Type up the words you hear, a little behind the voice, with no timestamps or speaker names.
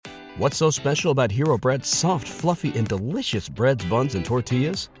What's so special about Hero Bread's soft, fluffy, and delicious breads, buns, and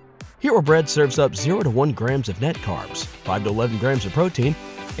tortillas? Hero Bread serves up 0 to 1 grams of net carbs, 5 to 11 grams of protein,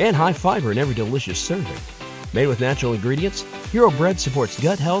 and high fiber in every delicious serving. Made with natural ingredients, Hero Bread supports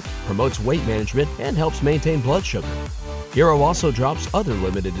gut health, promotes weight management, and helps maintain blood sugar. Hero also drops other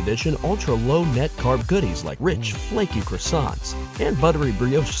limited edition ultra-low net carb goodies like rich, flaky croissants and buttery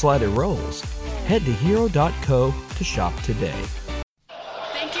brioche slider rolls. Head to hero.co to shop today.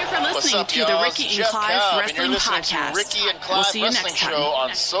 Thank you for listening to the Ricky and Clive Wrestling Podcast. Ricky and Clive We'll see you Wrestling next time. Show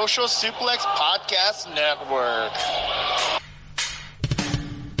on Social Suplex Podcast Network.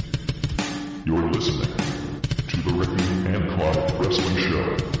 You're listening to the Ricky and Clive Wrestling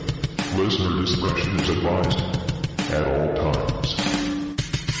Show. Listener discretion is advised at all times.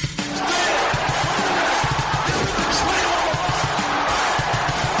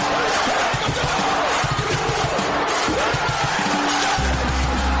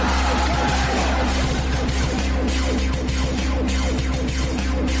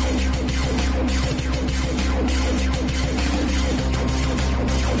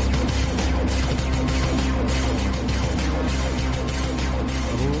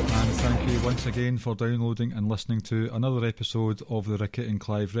 Once again for downloading and listening to another episode of the Ricky and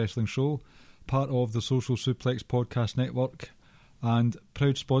Clive Wrestling Show, part of the Social Suplex Podcast Network and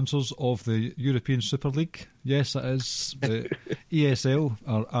proud sponsors of the European Super League. Yes, it is the ESL,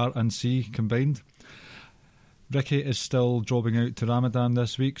 or R&C combined. Ricky is still jobbing out to Ramadan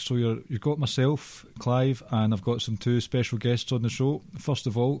this week, so you've got myself, Clive, and I've got some 2 special guests on the show. First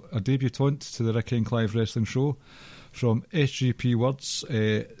of all, a debutant to the Ricky and Clive Wrestling Show, from SGP Words,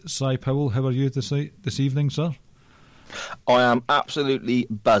 Cy Powell. How are you this evening, sir? I am absolutely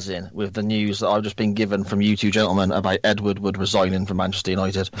buzzing with the news that I've just been given from you two gentlemen about Ed Woodward resigning from Manchester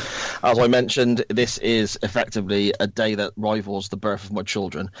United. As I mentioned, this is effectively a day that rivals the birth of my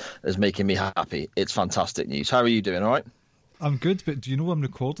children. Is making me happy. It's fantastic news. How are you doing, all right? I'm good, but do you know I'm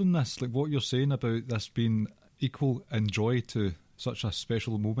recording this? Like, what you're saying about this being equal in joy to such a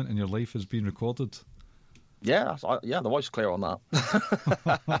special moment in your life is being recorded. Yeah, the wife's clear on that.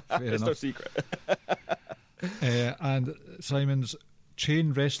 It's no secret. And Simon's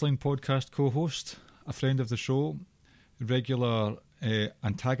Chain Wrestling Podcast co-host, a friend of the show, regular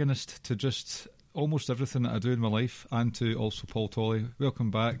antagonist to just almost everything that I do in my life, and to also Paul Tolley.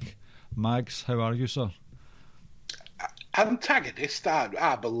 Welcome back, Mags. How are you, sir? Antagonist,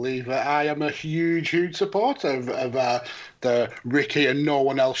 I believe that I am a huge supporter of the Ricky and No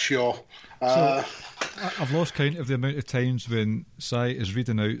One Else show. So, I've lost count of the amount of times when Cy is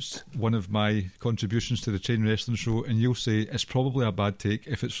reading out one of my contributions to the Chain Wrestling Show, and you'll say it's probably a bad take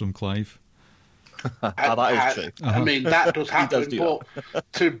if it's from Clive. That is true. I mean, that does happen, do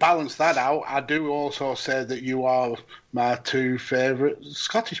but to balance that out, I do also say that you are my 2 favourite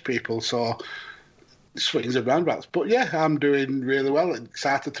Scottish people, so swings and roundabouts. But yeah, I'm doing really well.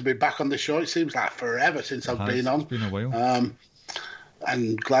 Excited to be back on the show. It seems like forever since I've been on. It's been a while.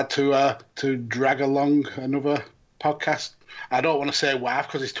 And glad to drag along another podcast. I don't want to say wife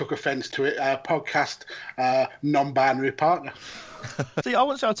because he's took offence to it. Podcast non-binary partner. See, I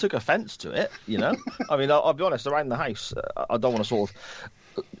wouldn't say I took offence to it. You know, I mean, I'll be honest. Around the house, I don't want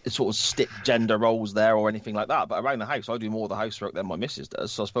to sort of stick gender roles there or anything like that. But around the house, I do more of the housework than my missus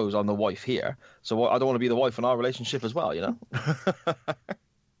does. So I suppose I'm the wife here. So I don't want to be the wife in our relationship as well. You know.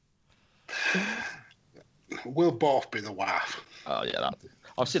 We'll both be the wife. Oh yeah,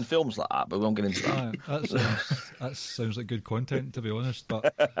 I've seen films like that, but we won't get into that. That sounds like good content, to be honest.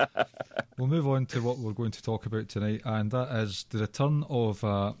 But we'll move on to what we're going to talk about tonight, and that is the return of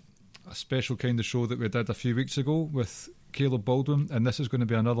a special kind of show that we did a few weeks ago with Caleb Baldwin, and this is going to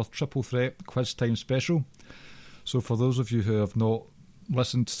be another triple threat quiz time special. So for those of you who have not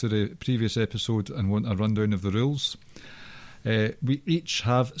listened to the previous episode and want a rundown of the rules, we each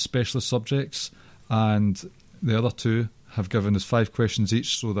have specialist subjects, and the other 2 have given us 5 questions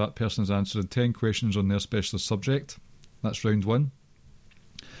each, so that person has answered 10 questions on their specialist subject. That's round 1.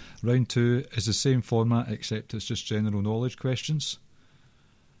 Round 2 is the same format, except it's just general knowledge questions.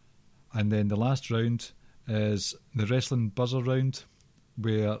 And then the last round is the wrestling buzzer round,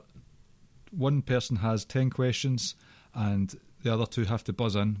 where one person has 10 questions and the other 2 have to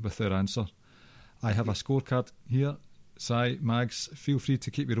buzz in with their answer. I have a scorecard here. Cy, Mags, feel free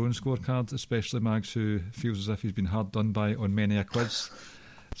to keep your own scorecard, especially Mags, who feels as if he's been hard done by on many a quiz.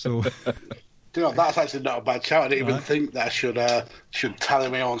 So, you know, that's actually not a bad shout. I didn't even think that I should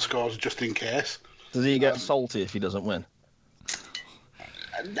tally my own scores just in case. Does he get salty if he doesn't win?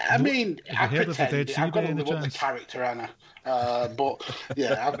 I mean, I heard of the Dead pretend Sea I've got by to any live up the chance? character, Anna. But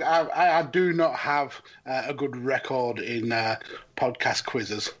yeah, I do not have a good record in podcast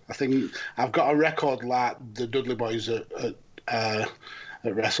quizzes. I think I've got a record like the Dudley Boys at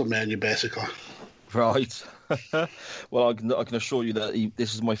WrestleMania, basically. Right. Well, I can assure you that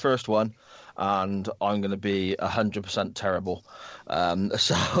this is my first one, and I'm going to be 100% terrible.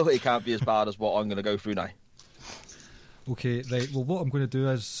 So it can't be as bad as what I'm going to go through now. Okay, right. Well, what I'm going to do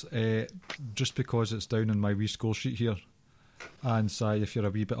is, just because it's down on my wee score sheet here, and Si, if you're a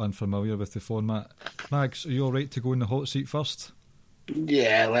wee bit unfamiliar with the format, Mags, are you all right to go in the hot seat first?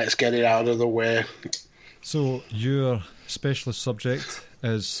 Yeah, let's get it out of the way. So, your specialist subject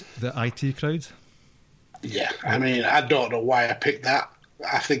is the IT crowd? Yeah, I mean, I don't know why I picked that.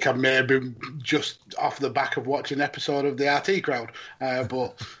 I think I may have been just off the back of watching an episode of the RT crowd,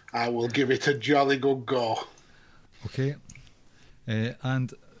 but I will give it a jolly good go. Okay.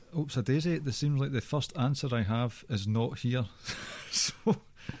 And, oops-a-daisy, it seems like the first answer I have is not here. So,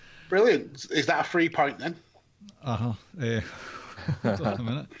 Brilliant. Is that a 3 point then? hold on a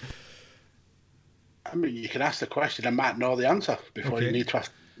minute. I mean, you can ask the question and might know the answer before you need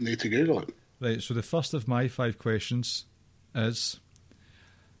to Google it. Right, so the first of my 5 questions is,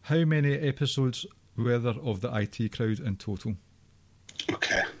 how many episodes were there of the IT crowd in total?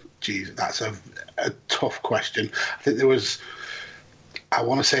 Okay, geez, that's a tough question. I think there was, I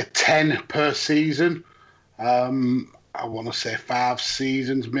want to say 10 per season. I want to say 5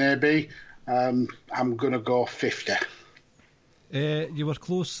 seasons maybe. I'm going to go 50. You were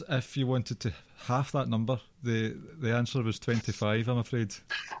close if you wanted to half that number. The answer was 25, I'm afraid.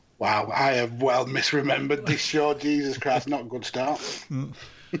 Wow, I have well misremembered this show. Jesus Christ, not a good start.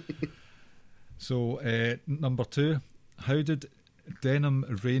 So, number 2, how did Denham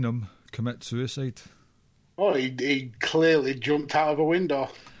Rainham commit suicide? Oh, he clearly jumped out of a window.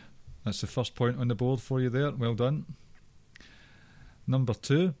 That's the first point on the board for you there. Well done. Number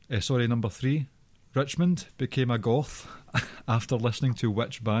 3, Richmond became a goth after listening to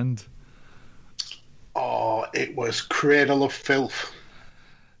which band? Oh, it was Cradle of Filth.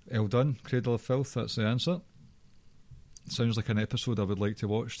 Well done, Cradle of Filth, that's the answer. Sounds like an episode I would like to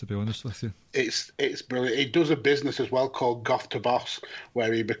watch, to be honest with you. It's brilliant. He does a business as well called Goth to Boss,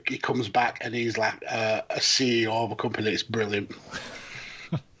 where he comes back and he's like a CEO of a company. It's brilliant.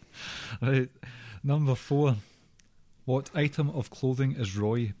 Right, number 4. What item of clothing is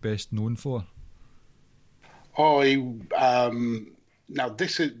Roy best known for? Oh, now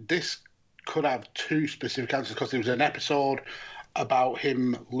this could have 2 specific answers because there was an episode about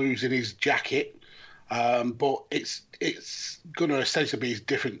him losing his jacket, but it's going to essentially be his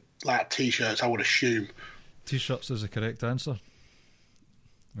different like t-shirts, I would assume. T-shirts is the correct answer.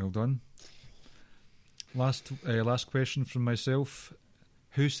 Well done. Last question from myself.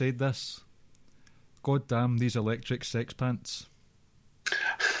 Who said this? God damn these electric sex pants.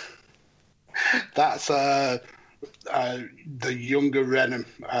 That's the younger Renham.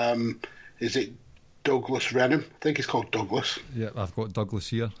 Is it Douglas Renham? I think it's called Douglas. Yeah, I've got Douglas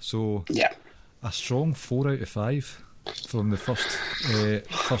here. So yeah, a strong 4 out of 5 from the first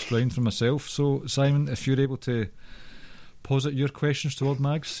round for myself. So Simon, if you're able to posit your questions toward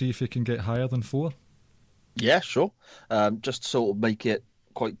Mags, see if you can get higher than 4. Yeah, sure. Just to sort of make it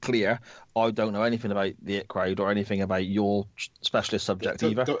quite clear, I don't know anything about the IT crowd or anything about your specialist subject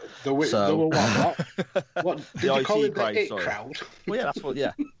either. The what? Did you call it the IT crowd? Well, yeah, that's what.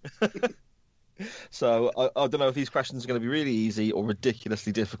 Yeah. So I don't know if these questions are going to be really easy or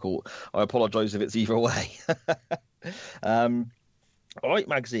ridiculously difficult. I apologise if it's either way. All right,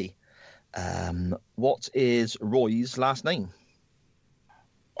 Magsy. What is Roy's last name?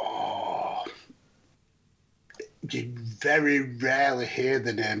 Oh, you very rarely hear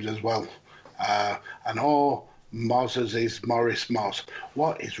the names as well. I know Moz's is Morris Moz.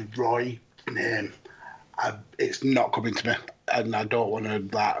 What is Roy's name? It's not coming to me, and I don't want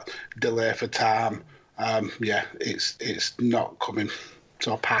to delay for time. Yeah, it's not coming.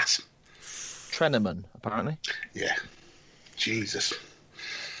 So pass. Treneman, apparently. Yeah. Jesus.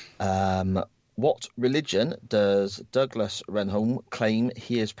 What religion does Douglas Renholm claim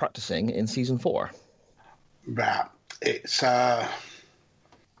he is practicing in season 4? Right. It's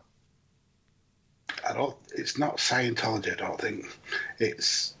it's not Scientology, I don't think.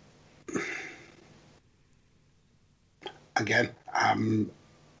 It's again, I'm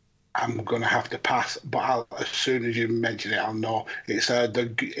going to have to pass, but as soon as you mention it, I'll know. It's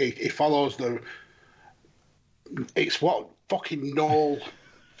it follows the. It's what fucking Noel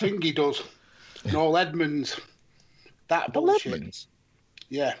Thingy does. Noel Edmonds. That bullshit. Edmonds?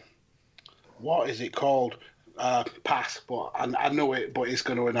 Yeah. What is it called? Pass, but I know it, but it's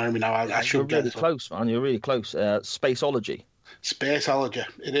going to annoy me now. I should You're get really it. close, man. You're really close. Spaceology. Spaceology.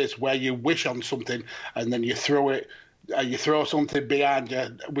 It is where you wish on something and then you throw it. You throw something behind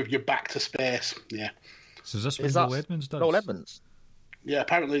you with your back to space. Yeah. So is this what Noel Edmonds does? Noel Edmonds. Yeah,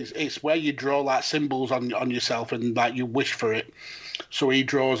 apparently it's where you draw like symbols on yourself and like you wish for it. So he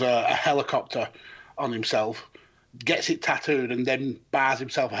draws a helicopter on himself, gets it tattooed, and then buys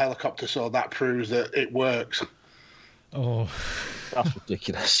himself a helicopter. So that proves that it works. Oh, that's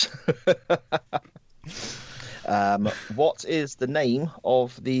ridiculous. What is the name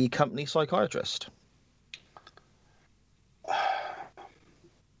of the company psychiatrist?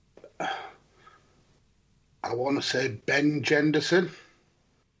 I want to say Ben Jenderson.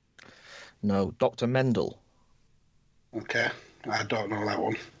 No, Dr. Mendel. Okay, I don't know that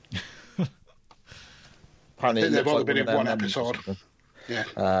one. Apparently, I think they've only been in one episode. Yeah.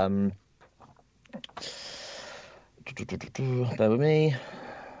 Bear with me.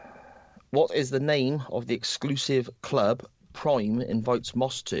 What is the name of the exclusive club Prime invites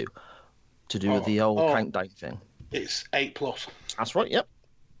Moss to do with the old countdown thing? It's 8+. That's right, yep.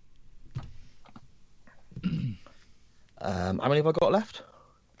 How many have I got left?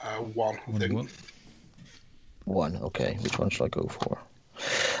 One, I think. One, okay. Which one should I go for?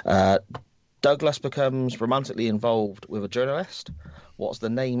 Douglas becomes romantically involved with a journalist. What's the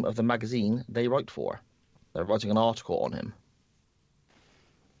name of the magazine they write for? They're writing an article on him.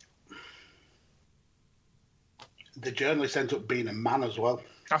 The journalist ends up being a man as well.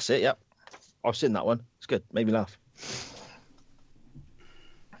 That's it, yep. I've seen that one. It's good. Made me laugh.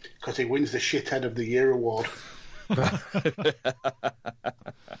 Because he wins the Shithead of the Year award. I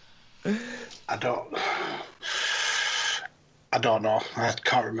don't know. I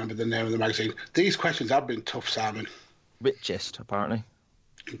can't remember the name of the magazine. These questions have been tough, Simon. Richest, apparently.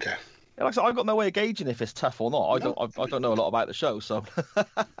 Okay. Yeah, like I said, I've got no way of gauging if it's tough or not. No. I don't know a lot about the show, so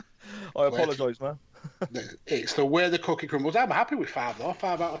I apologise, man. It's the way the cookie crumbles. I'm happy with 5, though.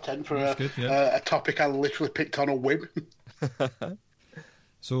 5 out of 10 for a topic I literally picked on a whim.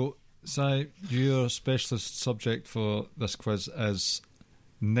 So, Si, your specialist subject for this quiz is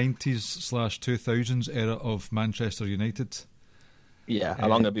 90s/2000s era of Manchester United. Yeah, and I'm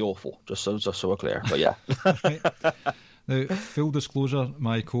going to be awful, just so we're clear. But yeah. Right. Now, full disclosure,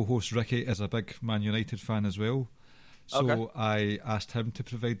 my co-host Ricky is a big Man United fan as well. So I asked him to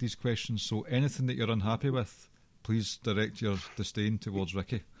provide these questions. So anything that you're unhappy with, please direct your disdain towards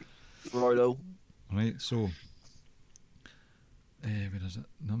Ricky. Righto. Right, so where is it?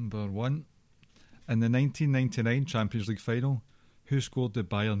 Number 1. In the 1999 Champions League final, who scored the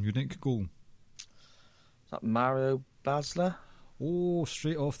Bayern Munich goal? Is that Mario Basler? Oh,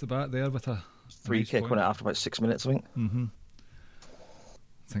 straight off the bat there with a free nice kick point. when it after about 6 minutes, I think. Mm-hmm.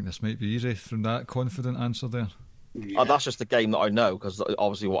 I think this might be easy from that confident answer there. Yeah. Oh, that's just the game that I know, because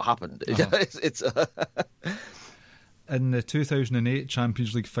obviously what happened. It's In the 2008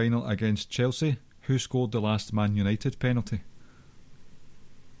 Champions League final against Chelsea, who scored the last Man United penalty?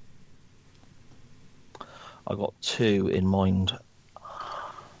 I got 2 in mind.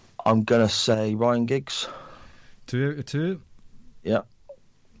 I'm going to say Ryan Giggs. 2 out of 2. Yeah.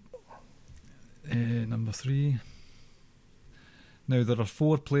 Number 3. Now, there are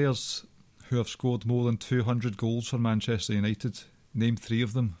 4 players who have scored more than 200 goals for Manchester United. Name 3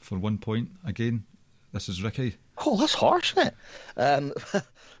 of them for 1 point. Again, this is Ricky. Oh, that's harsh, isn't it?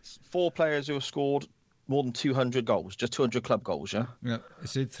 4 players who have scored more than 200 goals, just 200 club goals, yeah? Yeah, I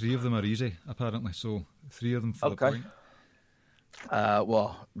said 3 of them are easy, apparently, so 3 of them for the point.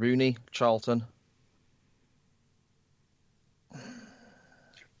 Well, Rooney, Charlton.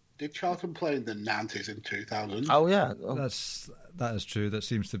 Did Charlton play in the 90s and 2000s? Oh, yeah. That is true. That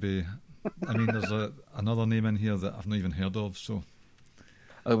seems to be... I mean, there's another name in here that I've not even heard of, so...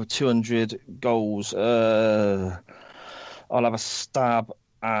 Over 200 goals. I'll have a stab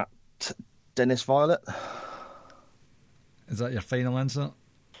at Dennis Violet. Is that your final answer?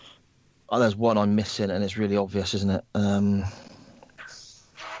 Oh, there's one I'm missing, and it's really obvious, isn't it?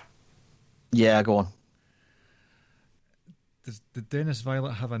 Yeah, go on. Did Dennis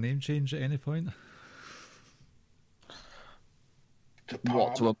Violet have a name change at any point?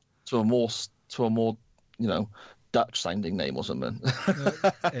 What, to a more Dutch sounding name or something?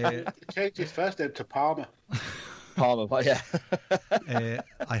 He changed his first name to Palmer. Palmer, but yeah.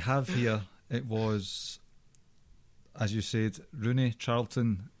 I have here, it was, as you said, Rooney,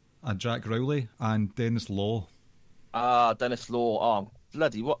 Charlton, Jack Rowley, and Dennis Law. Ah, Dennis Law. Oh,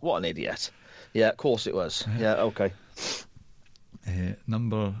 bloody, what an idiot. Yeah, of course it was. Yeah, okay.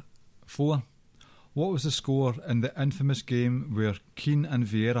 Number 4. What was the score in the infamous game where Keane and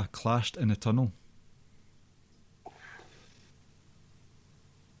Vieira clashed in the tunnel?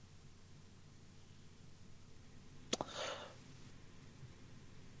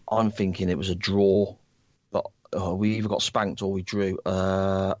 I'm thinking it was a draw, but we either got spanked or we drew.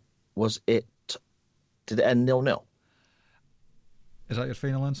 Was it? Did it end 0-0? Is that your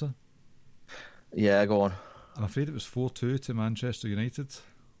final answer? Yeah, go on. I'm afraid it was 4-2 to Manchester United.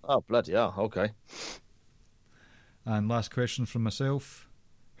 Oh, bloody hell, okay. And last question from myself.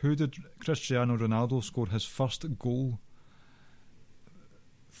 Who did Cristiano Ronaldo score his first goal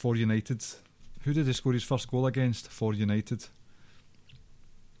for United? Who did he score his first goal against for United?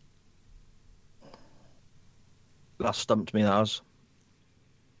 That stumped me, that was.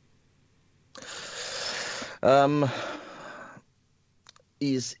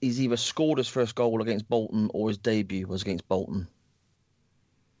 He's either scored his first goal against Bolton or his debut was against Bolton.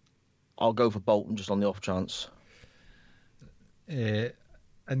 I'll go for Bolton just on the off chance.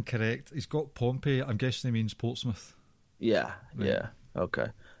 Incorrect. He's got Pompey. I'm guessing he means Portsmouth. Yeah, right. Yeah, okay.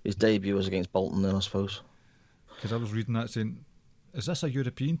 His debut was against Bolton then, I suppose. Because I was reading that saying, is this a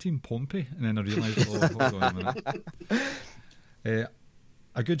European team, Pompey? And then I realised, hold on a minute.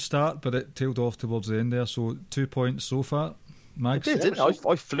 A good start, but it tailed off towards the end there. So 2 points so far. Mags? I did, didn't I?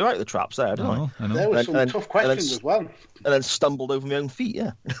 I flew out the traps there, didn't I? I know. There were some tough questions as well. And then stumbled over my own feet,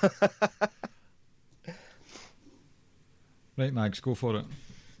 yeah. Right, Mags, go for it.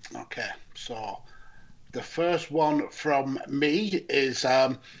 Okay, so the first one from me is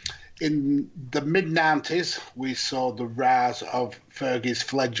in the mid-90s, we saw the rise of Fergie's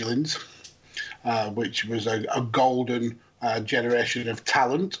fledglings, which was a golden generation of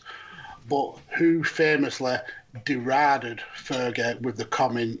talent, but who famously derided Fergie with the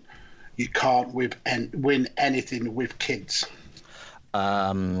comment, "You can't win anything with kids."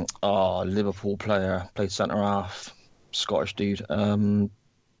 Liverpool player, played centre-half, Scottish dude.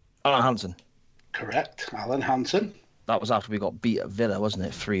 Alan Hansen. Correct, Alan Hansen. That was after we got beat at Villa, wasn't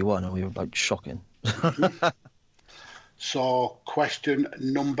it? 3-1, and we were like shocking. Mm-hmm. So, question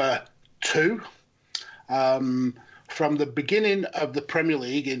number 2. From the beginning of the Premier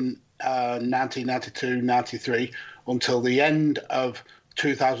League in 1992-93 until the end of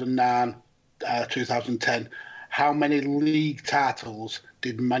 2009-2010, how many league titles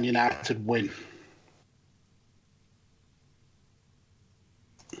did Man United win?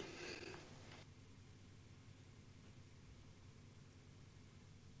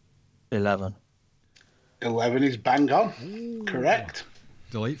 $11. 11 is bang on. Ooh, correct.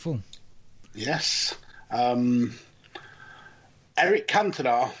 Delightful. Yes. Eric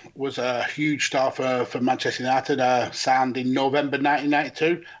Cantona was a huge star for Manchester United, signed in November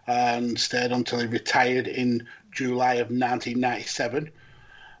 1992 and stayed until he retired in July of 1997.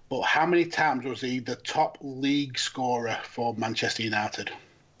 But how many times was he the top league scorer for Manchester United?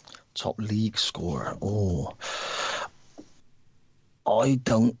 Top league scorer? Oh. I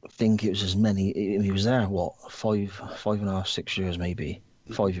don't think it was as many. He was there, what, 5.5, 6 years maybe?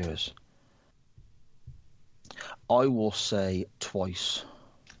 5 years. I will say twice.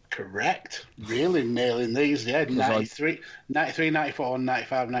 Correct. Really nailing these, yeah. 93, 94,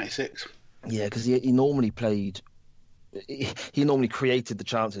 95, 96. Yeah, because he normally played... He normally created the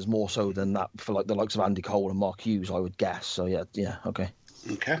chances more so than that for like the likes of Andy Cole and Mark Hughes, I would guess. So, yeah, okay.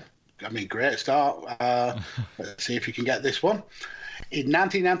 Okay. I mean, great start. Let's see if you can get this one. In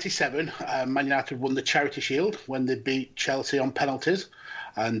 1997, Man United won the Charity Shield when they beat Chelsea on penalties,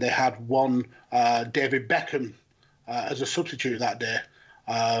 and they had one David Beckham as a substitute that day.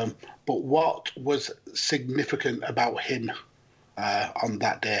 But what was significant about him on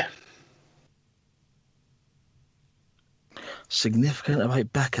that day? Significant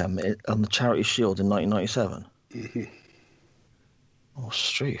about Beckham on the Charity Shield in 1997? Mm-hmm. Oh,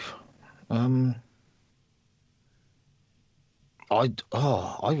 Streif. I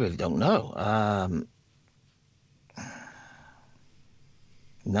really don't know.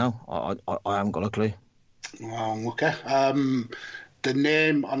 No, I haven't got a clue. Okay. The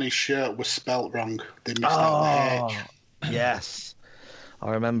name on his shirt was spelt wrong. They missed out the H. Yes,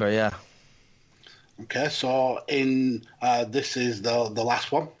 I remember. Yeah. Okay, so this is the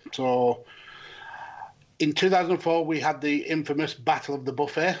last one. So in 2004, we had the infamous Battle of the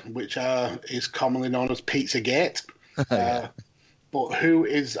Buffet, which is commonly known as Pizzagate. Yeah. But who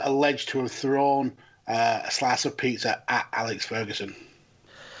is alleged to have thrown a slice of pizza at Alex Ferguson?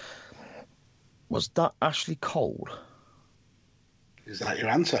 Was that Ashley Cole? Is that your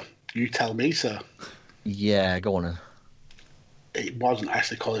answer? You tell me, sir. Yeah, go on then. It wasn't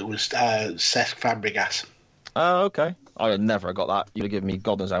Ashley Cole, it was Cesc Fabregas. Oh, okay. I had never got that. You'd have given me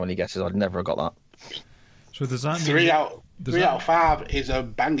God knows how many guesses. I'd never got that. So does that mean... Three out of 5 is a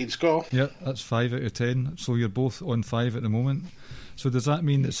banging score. Yeah, that's 5 out of 10. So you're both on 5 at the moment. So does that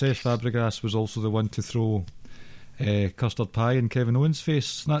mean that Cesc Fabregas was also the one to throw custard pie in Kevin Owens'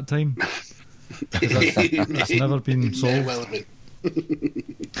 face that time. It's never been solved. Well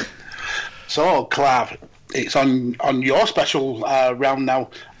so, Clive, it's on your special round now.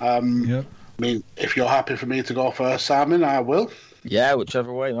 Yep. I mean, if you're happy for me to go first, Simon, I will. Yeah,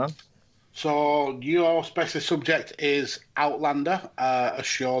 whichever way, man. So, your special subject is Outlander, a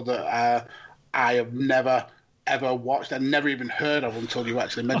show that I have never ever watched and never even heard of until you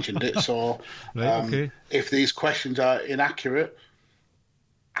actually mentioned it. So, right, okay. If these questions are inaccurate,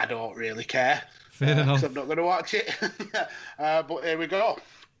 I don't really care. Fair enough. I'm not going to watch it. But here we go.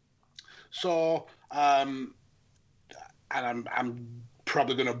 So, and I'm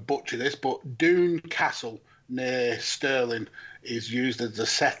probably going to butcher this, but Doune Castle near Stirling is used as the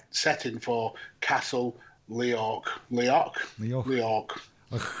setting for Castle Leorc.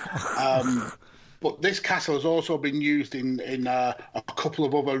 But this castle has also been used in a couple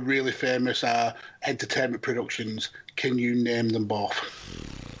of other really famous entertainment productions. Can you name them both?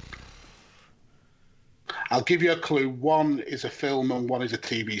 I'll give you a clue. One is a film and one is a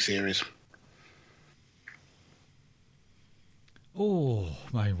TV series. Oh,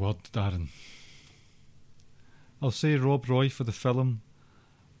 my word, Darren. I'll say Rob Roy for the film,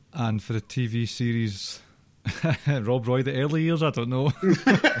 and for the TV series, Rob Roy, the early years, I don't know.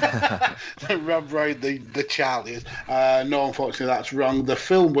 Rob Roy, the Charlies. No, unfortunately, that's wrong. The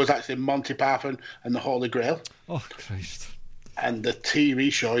film was actually Monty Python and the Holy Grail. Oh, Christ. And the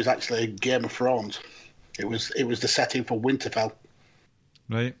TV show is actually Game of Thrones. It was the setting for Winterfell.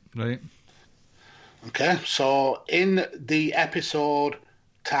 Right. Okay, so in the episode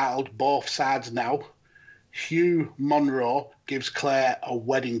titled Both Sides Now, Hugh Monroe gives Claire a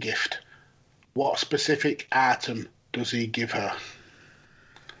wedding gift. What specific item does he give her?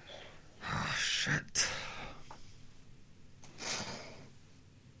 Oh, shit.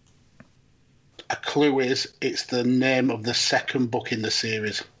 A clue is it's the name of the second book in the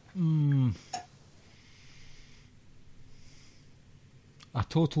series. A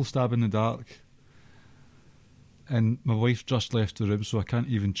total stab in the dark. And my wife just left the room, so I can't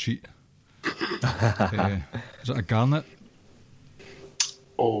even cheat. Is it a garnet?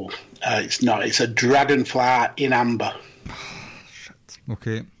 Oh, it's not. It's a dragonfly in amber. Shit.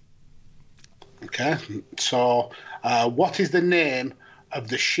 Okay. So, what is the name of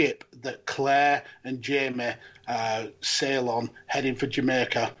the ship that Claire and Jamie sail on, heading for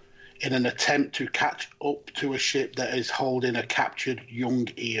Jamaica, in an attempt to catch up to a ship that is holding a captured young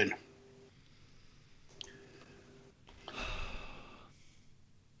Ian?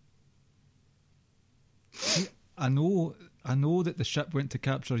 I know that the ship went to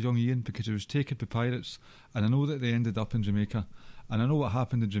capture young Ian because it was taken by pirates, and I know that they ended up in Jamaica, and I know what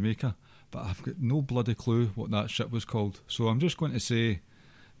happened in Jamaica, but I've got no bloody clue what that ship was called. So I'm just going to say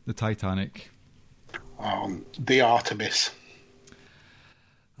the Titanic. The Artemis.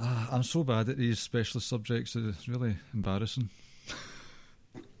 I'm so bad at these specialist subjects, it's really embarrassing.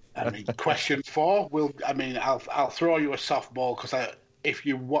 I mean, question 4. I'll throw you a softball because if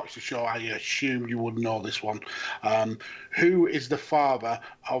you watch the show, I assume you would know this one. Who is the father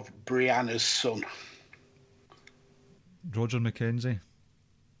of Brianna's son? Roger Mackenzie.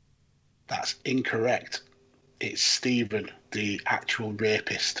 That's incorrect. It's Stephen, the actual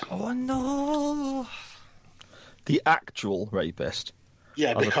rapist. Oh, no! The actual rapist?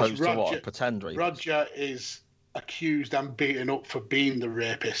 Yeah, as because opposed to what, a pretend rapist? Roger is accused and beaten up for being the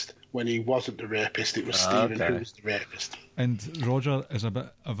rapist when he wasn't the rapist. It was Stephen who was the rapist. And Roger is a bit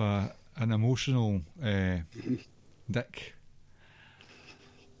of an emotional dick.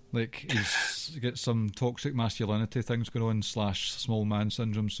 Like, he's got some toxic masculinity things going on / small man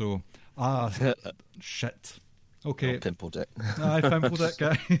syndrome, so... shit. Okay. Pimple dick. Pimple dick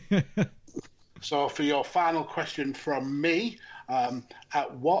guy. So, for your final question from me,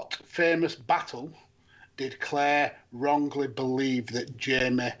 at what famous battle did Claire wrongly believe that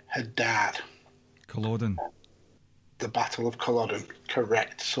Jamie had died? Culloden. The Battle of Culloden.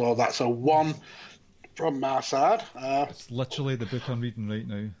 Correct. So that's a 1 from my side. It's literally the book I'm reading right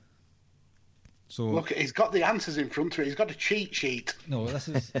now. So look, he's got the answers in front of him. He's got a cheat sheet. No, this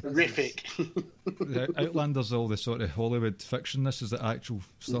is horrific. Outlander's all the sort of Hollywood fiction. This is the actual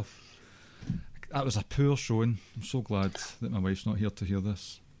stuff. That was a poor showing. I'm so glad that my wife's not here to hear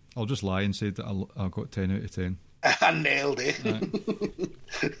this. I'll just lie and say that I got 10 out of 10. I nailed it.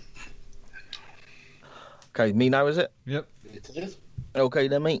 Right. Okay, me now, is it? Yep. It is. Okay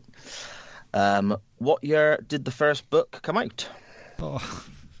then, mate. What year did the first book come out?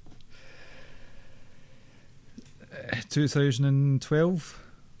 2012?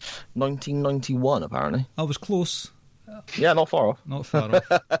 1991, apparently. I was close. Yeah, not far off. Not far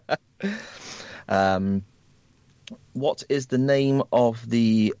off. What is the name of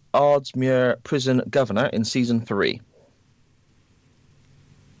the Ardsmuir prison governor in season 3?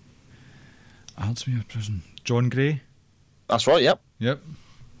 Ardsmuir prison. John Gray. That's right, yep. Yep.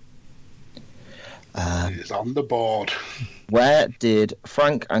 It's on the board. Where did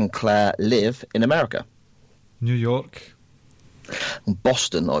Frank and Claire live in America? New York.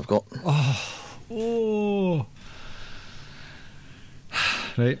 Boston, I've got. Oh.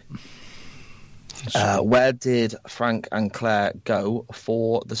 Right. Where did Frank and Claire go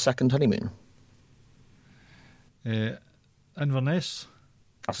for the second honeymoon? Inverness.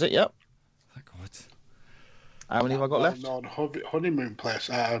 That's it, yep. Thank God. How many have I got left? No, honeymoon place.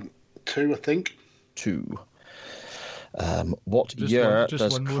 2, I think. 2. What Just year one- just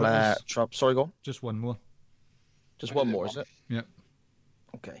does one more, Claire... please. Sorry, go on. Just one more. Just one more, is it? Yep.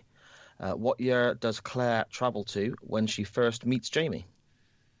 Okay. What year does Claire travel to when she first meets Jamie?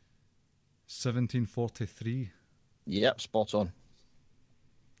 1743. Yep, spot on.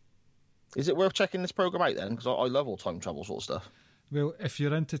 Is it worth checking this programme out then? Because I love all time travel sort of stuff. Well, if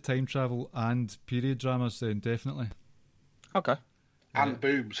you're into time travel and period dramas, then definitely. Okay. And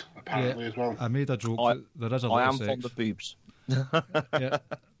boobs, apparently, as well. I made a joke that there is a lot I of am sex. fond of boobs. Yeah,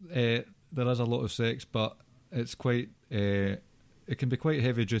 there is a lot of sex, but it's quite. It can be quite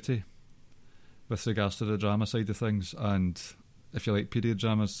heavy duty with regards to the drama side of things. And if you like period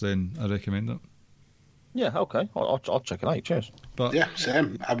dramas, then I recommend it. Yeah, okay. I'll check it out. Cheers. But Yeah,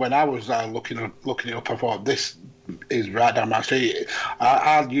 same. And when I was looking it up, I thought this is right down my street.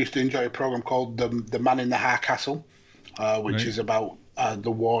 I used to enjoy a program called The Man in the High Castle, which Right. is about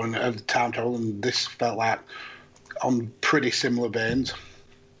the war and time travel, and this felt like on pretty similar veins.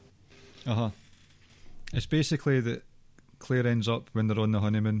 It's basically that Claire ends up when they're on the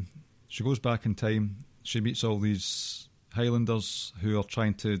honeymoon. She goes back in time. She meets all these Highlanders who are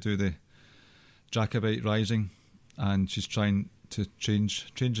trying to do the Jacobite Rising, and she's trying to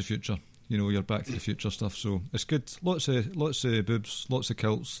change the future. You know, your Back to the Future stuff. So it's good. Lots of boobs, lots of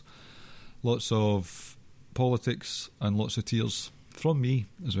kilts, lots of politics, and lots of tears from me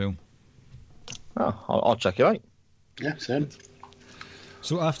as well. Oh, I'll check it out. Yeah, same.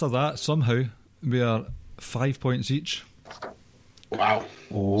 So after that, somehow we are 5 points each. Wow.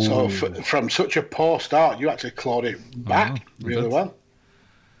 So from such a poor start, you actually clawed it back I really did. well.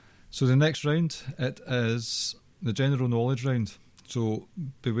 So the next round, it is the general knowledge round. So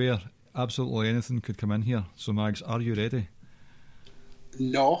beware, absolutely anything could come in here. So Mags, are you ready?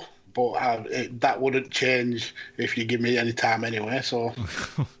 No, but that wouldn't change if you give me any time anyway. So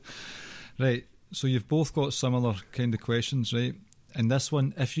Right, so you've both got similar kind of questions, right? And this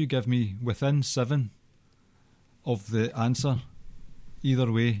one, if you give me within 7 of the answer,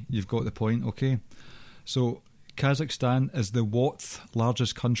 either way, you've got the point, okay? So Kazakhstan is the what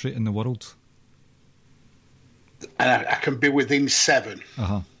largest country in the world? and I can be within 7.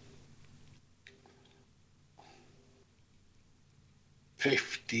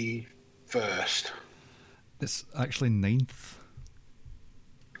 51st. It's actually 9th.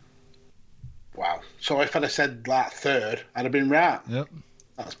 Wow. So if I'd have said like 3rd, I'd have been right. Yep.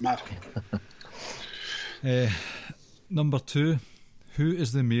 That's mad. Number 2, who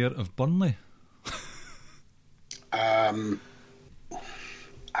is the mayor of Burnley?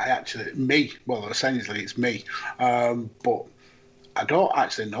 Essentially it's me. But I don't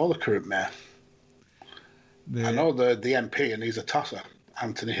actually know the current mayor. I know the MP, and he's a tosser,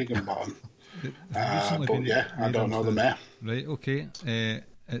 Anthony Higginbottom. But yeah, I don't know the mayor. Right, okay.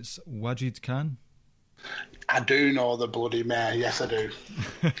 It's Wajid Khan. I do know the bloody mayor, yes I do.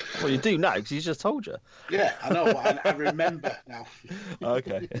 Well, you do now because he's just told you. Yeah, I know, but I remember now.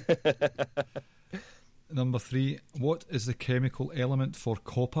 Okay. Number 3, what is the chemical element for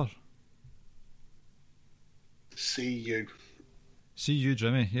copper? Cu. Cu,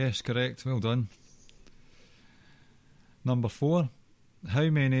 Jimmy. Yes, correct. Well done. Number 4, how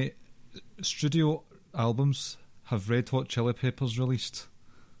many studio albums have Red Hot Chili Peppers released?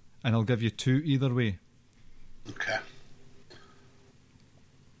 And I'll give you 2 either way. Okay.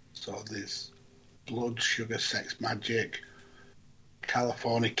 So there's Blood, Sugar, Sex, Magic,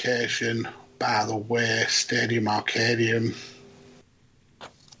 Californication, By the Way, Stadium Arcadium.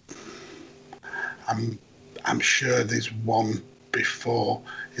 I'm sure there's one before.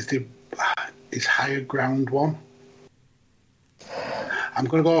 Is Higher Ground one? I'm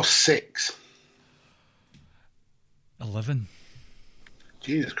going to go 6. 11.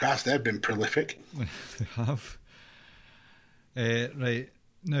 Jesus Christ, they've been prolific. They have. Right,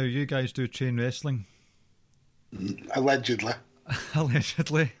 now you guys do chain wrestling. Allegedly.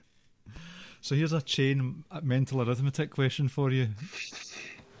 Allegedly. So here's a chain mental arithmetic question for you.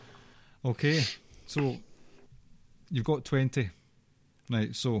 Okay, so you've got 20.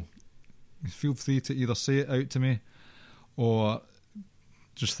 Right, so feel free to either say it out to me or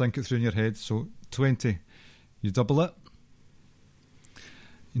just think it through in your head. So 20, you double it,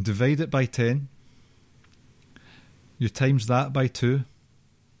 you divide it by 10, you times that by 2,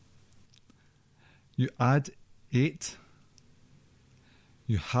 you add 8,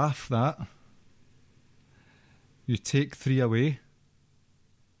 you half that, you take 3 away,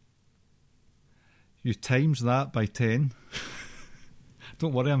 you times that by 10.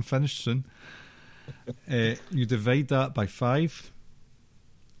 Don't worry, I'm finished soon. You divide that by 5,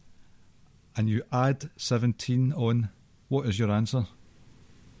 and you add 17 on. What is your answer?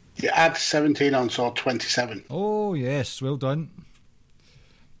 You add 17 on, so 27. Oh, yes, well done.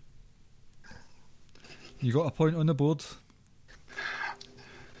 You got a point on the board.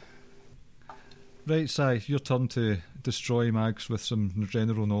 Right, Si, your turn to destroy Mags with some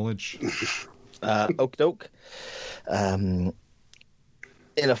general knowledge. Okie doke.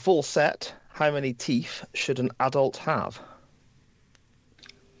 In a full set, how many teeth should an adult have?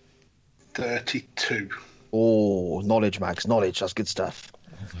 32. Oh, knowledge, Mags. Knowledge. That's good stuff.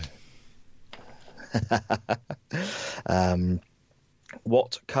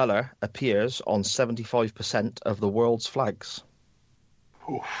 What colour appears on 75% of the world's flags?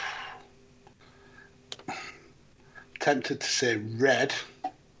 Oof. Tempted to say red.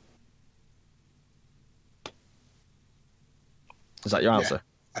 Is that your answer? Yeah,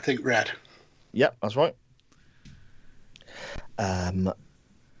 I think red. Yep, that's right.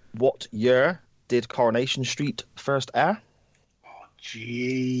 What year did Coronation Street first air? Oh,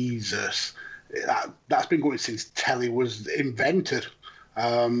 Jesus. That's been going since telly was invented.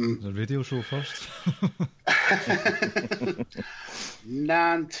 The radio show first.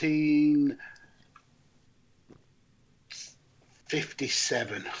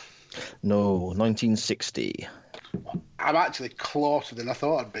 1957. No, 1960. I'm actually closer than I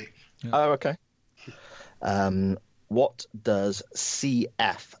thought I'd be. Yeah. Oh, okay. What does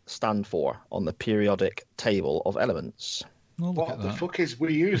CF stand for on the periodic table of elements? Oh, look What at the that. fuck is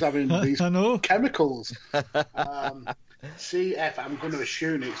we use having these I know. chemicals? CF, I'm going to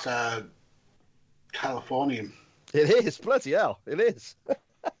assume it's Californium. It is, bloody hell, it is. Yeah.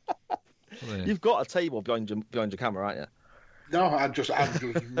 You've got a table behind your camera, aren't you? No, I just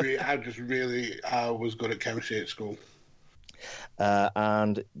really was good at chemistry at school.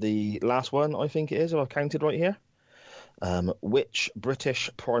 And the last one, I think it is, if I've counted right here. Which British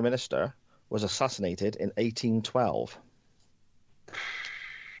Prime Minister was assassinated in 1812?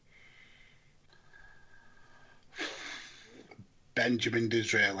 Benjamin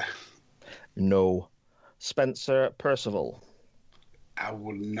Disraeli. No. Spencer Percival. I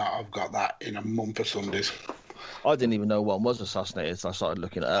would not have got that in a month of Sundays. I didn't even know one was assassinated, so I started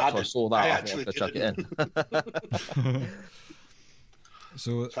looking at it. So I saw that. I wanted to chuck it in.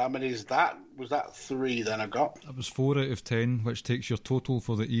 So how many is that? Was that 3 then I got? that was 4 out of 10, which takes your total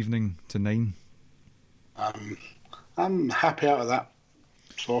for the evening to 9. I'm happy out of that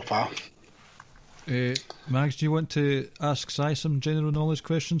so far. Mags, do you want to ask Si some general knowledge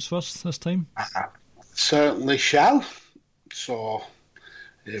questions first this time? Certainly shall. So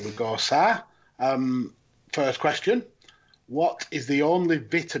here we go, sir. First question. What is the only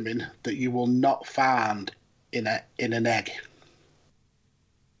vitamin that you will not find in an egg?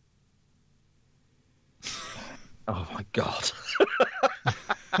 Oh my god!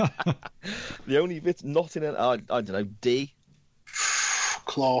 The only bit not in it. I don't know. D.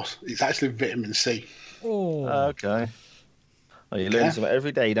 Close. It's actually vitamin C. Oh, Okay. Oh, you learn something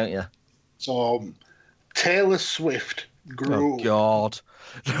every day, don't you? So Taylor Swift grew God.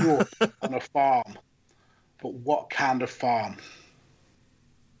 up on a farm. But what kind of farm?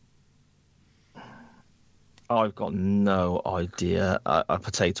 I've got no idea. A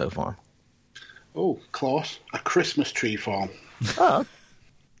potato farm. Oh, close. A Christmas tree farm. Oh.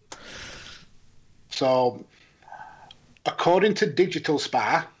 So, according to Digital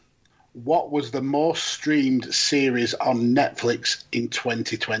Spy, what was the most streamed series on Netflix in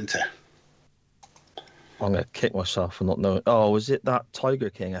 2020? I'm going to kick myself for not knowing. Oh, was it that Tiger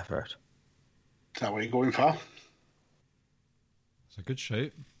King effort? Is that what you're going for? it's a good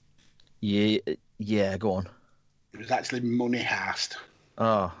shape. Yeah, go on. It was actually Money Heist.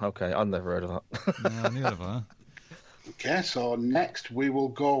 Oh, okay. I've never heard of that. No, neither have I. Okay, so next we will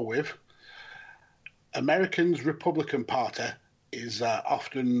go with Americans' Republican Party is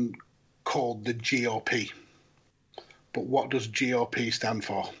often called the GOP. But what does GOP stand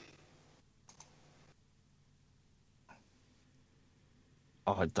for?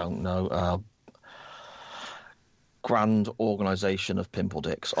 I don't know. grand organisation of pimple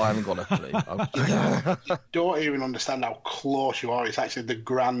dicks. I haven't got a clue. You don't even understand how close you are. It's actually the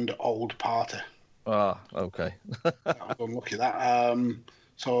Grand Old Party. Ah, okay. I'm unlucky that.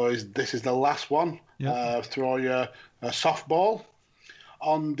 This is the last one. Yep. Throw you a softball.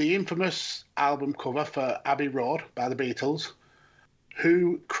 On the infamous album cover for Abbey Road by the Beatles,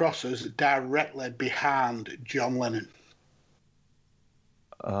 who crosses directly behind John Lennon?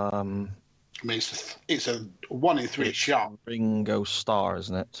 I mean, it's a 1 in 3 shot. Ringo Starr,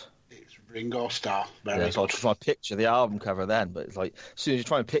 isn't it? It's Ringo Starr. So I'll try to picture the album cover then, but it's like as soon as you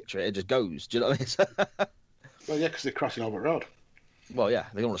try and picture it, it just goes. Do you know what I mean? Well, yeah, because they're crossing over the road. Well, yeah,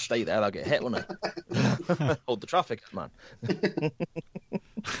 they don't want to stay there; they'll get hit, won't they? Hold the traffic, man.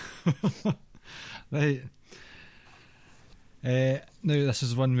 Right. Now this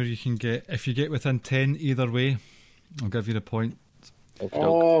is one where you can get, if you get within 10 either way, I'll give you the point.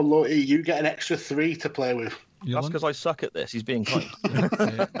 Oh, look, you get an extra 3 to play with. That's because I suck at this. He's being kind.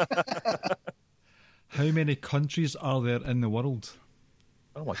 How many countries are there in the world?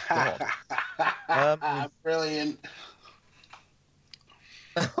 Oh my god! Brilliant.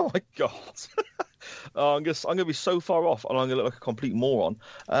 Oh my god! I'm gonna be so far off, and I'm gonna look like a complete moron.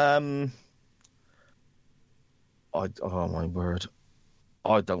 Oh my word!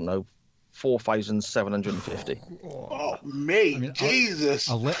 I don't know. 4,750. Oh, me, I mean,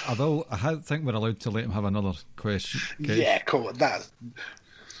 Jesus! I think we're allowed to let him have another question. Okay. Yeah, come on.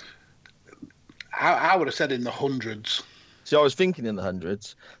 I would have said in the hundreds. See, I was thinking in the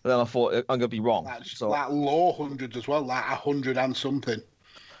hundreds, but then I thought I'm going to be wrong. Like low hundreds as well, like 100 and something.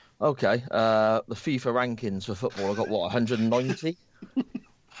 Okay, the FIFA rankings for football, I got what, 190?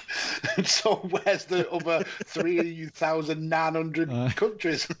 So where's the other 3,900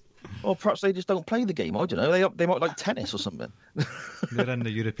 countries? Well, perhaps they just don't play the game. I don't know. They might like tennis or something. They're in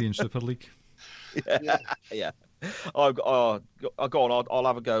the European Super League. Yeah. Go on. I'll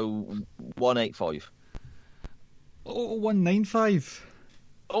have a go. 185. Oh, 195.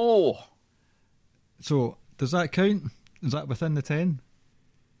 Oh. So does that count? Is that within the 10?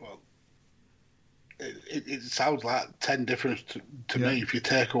 Well, it sounds like 10 difference to me if you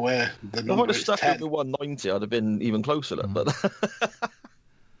take away the number. If I'd have stuck with 190, I'd have been even closer. But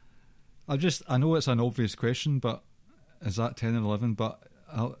I know it's an obvious question, but is that 10 and 11? But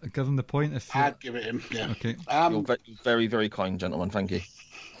I'll give him the point if I'd give it him. Yeah. Okay. You're very, very kind, gentlemen. Thank you.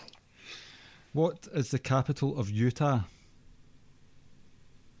 What is the capital of Utah?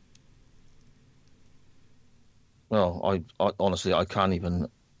 Well, I honestly I can't even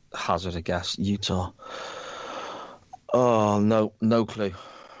hazard a guess. Utah. Oh no clue.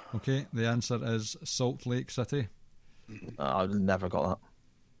 Okay, the answer is Salt Lake City. I've never got that.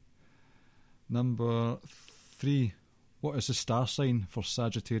 Number 3. What is the star sign for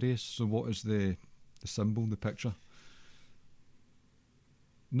Sagittarius? So what is the symbol, the picture?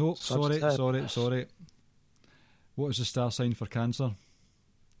 No, sorry. What is the star sign for Cancer?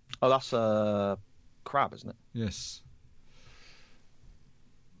 Oh, that's a crab, isn't it? Yes.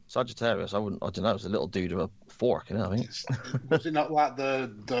 Sagittarius. I don't know. It's a little dude with a fork, you know what I mean? Was it not like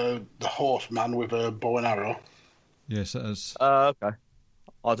the horseman with a bow and arrow? Yes, it is. Okay.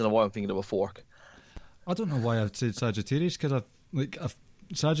 I don't know why I'm thinking of a fork. I don't know why I've said Sagittarius, because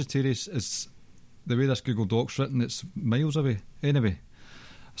Sagittarius is, the way this Google Doc's written, it's miles away. Anyway,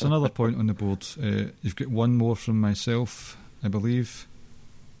 it's another point on the board. You've got one more from myself, I believe.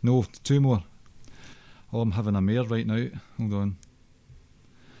 No, 2 more. Oh, I'm having a mare right now. Hold on.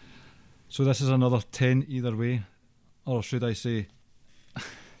 So this is another 10 either way. Or should I say...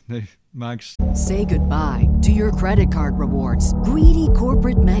 Now, Mags. Say goodbye to your credit card rewards. Greedy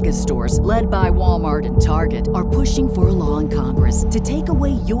corporate mega stores, led by Walmart and Target, are pushing for a law in Congress to take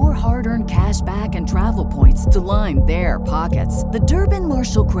away your hard-earned cash back and travel points to line their pockets. The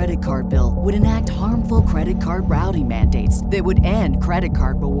Durbin-Marshall credit card bill would enact harmful credit card routing mandates that would end credit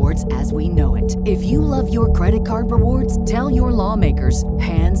card rewards as we know it. If you love your credit card rewards, tell your lawmakers,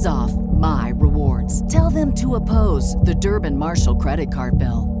 hands off my rewards. Tell them to oppose the Durbin-Marshall credit card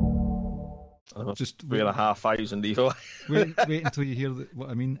bill. Just 3,500 either way. wait until you hear what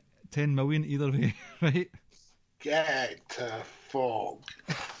I mean. 10 million either way, right? Get fuck.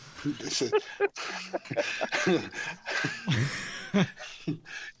 This is...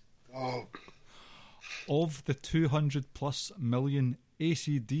 Oh. Of the 200 plus million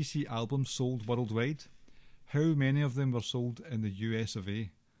AC/DC albums sold worldwide, how many of them were sold in the US of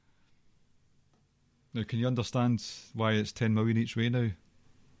A? Now, can you understand why it's 10 million each way now?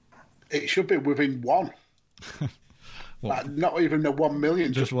 It should be within 1. Like, not even the 1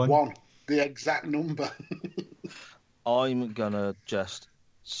 million, just one. The exact number. I'm gonna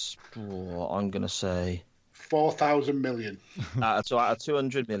say 4,000 million. So out of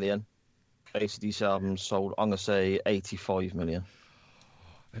 200 million AC/DC albums sold, I'm going to say 85 million.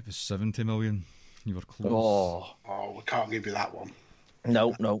 It was 70 million. You were close. Oh, we can't give you that one.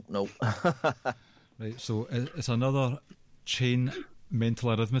 No. Right, so it's another chain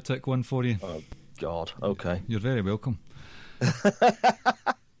mental arithmetic one for you. Oh, God. Okay. You're very welcome.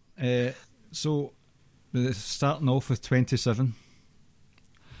 So, it's starting off with 27.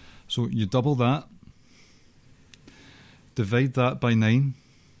 So, you double that. Divide that by 9.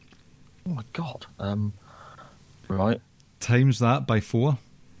 Oh, my God. Right. Times that by 4.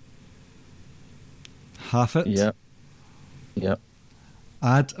 Half it. Yeah.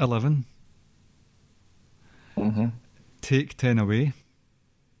 Add 11. Mm-hmm. Take 10 away.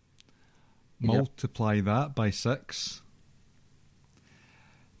 Multiply that by 6.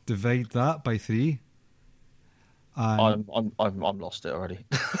 Divide that by 3. And I'm lost it already.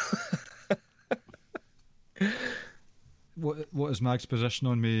 what is Mag's position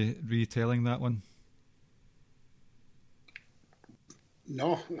on me retelling that one?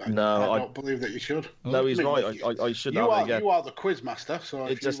 No, I don't believe that you should. No, he's right. I should have it again. You are the quiz master, so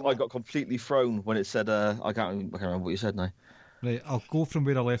I got completely thrown when it said. I can't remember what you said now. Right, I'll go from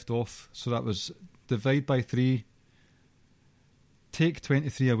where I left off. So that was divide by 3. Take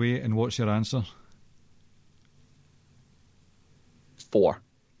 23 away, and what's your answer? 4.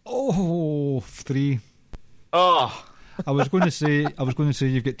 Oh, 3. Oh. I was going to say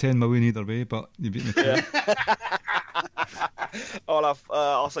you've got 10 million either way, but you beat me to it.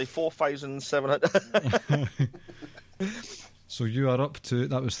 I'll say 4,700. So you are up to,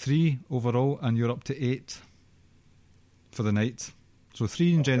 that was 3 overall, and you're up to 8 for the night. So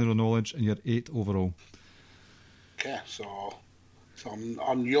 3 in general knowledge, and you're 8 overall. Okay, so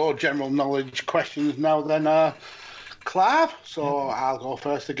on your general knowledge questions now, then, Clive. So I'll go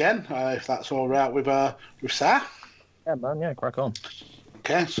first again, if that's all right with Sar. Yeah, man. Yeah, crack on.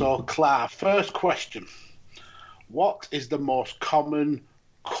 Okay, so Clive, first question. What is the most common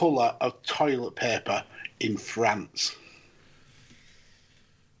colour of toilet paper in France?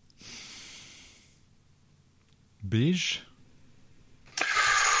 Beige?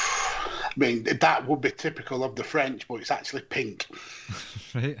 I mean, that would be typical of the French, but it's actually pink.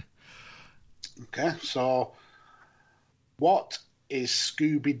 Right. Okay, so what is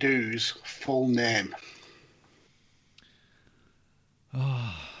Scooby-Doo's full name?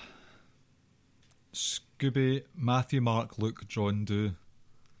 Scooby, Matthew, Mark, Luke, John, Do.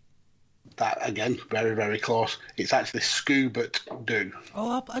 That, again, very, very close. It's actually Scoobert Do.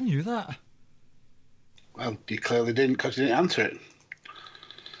 Oh, I knew that. Well, you clearly didn't because you didn't answer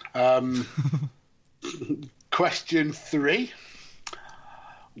it. Question 3.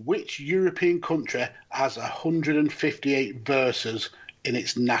 Which European country has 158 verses in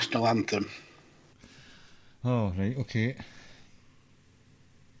its national anthem? Oh, right, okay.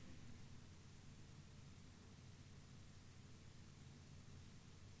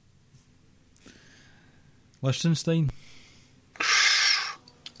 Liechtenstein?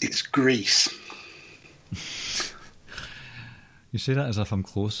 It's Greece. You say that as if I'm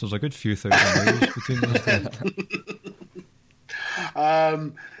close. There's a good few thousand miles between us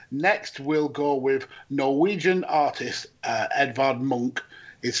two. Next, we'll go with Norwegian artist Edvard Munch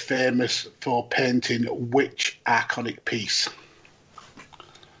is famous for painting which iconic piece?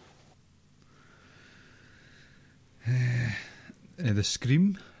 The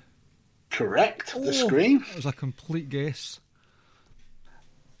Scream? Correct, The Scream. That was a complete guess.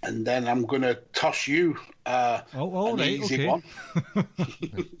 And then I'm going to toss you an easy one.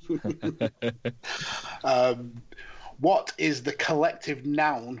 What is the collective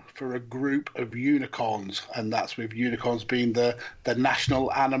noun for a group of unicorns? And that's with unicorns being the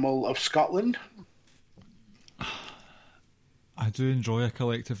national animal of Scotland. I do enjoy a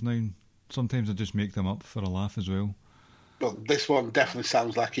collective noun. Sometimes I just make them up for a laugh as well. Well, this one definitely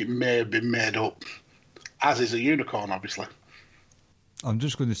sounds like it may have been made up, as is a unicorn, obviously. I'm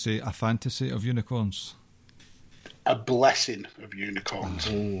just going to say a fantasy of unicorns. A blessing of unicorns.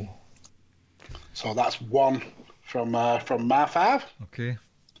 Oh. So that's one from my 5. Okay.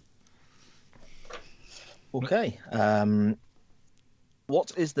 Okay.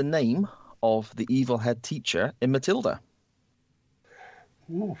 What is the name of the evil head teacher in Matilda?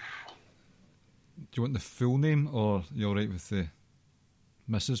 Oof. Do you want the full name, or you all right with the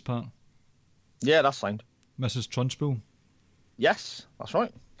Mrs. part? Yeah, that's fine. Mrs. Trunchbull? Yes, that's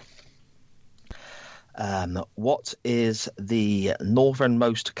right. What is the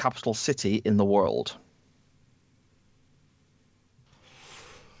northernmost capital city in the world?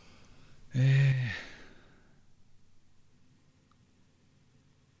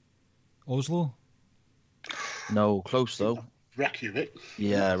 Oslo? No, close though. Reykjavik.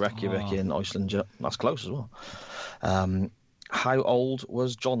 Yeah, Reykjavik in Iceland. Yeah. That's close as well. How old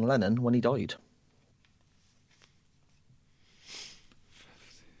was John Lennon when he died?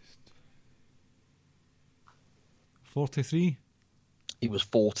 43. He was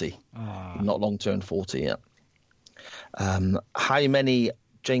 40. Not long turned 40 yet. How many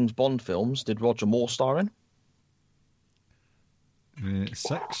James Bond films did Roger Moore star in?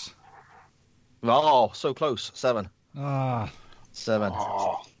 6. Oh, so close. 7. 7.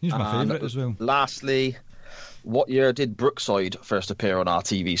 He's my favourite as well. Lastly, what year did Brookside first appear on our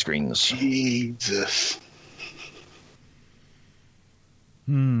TV screens? Jesus.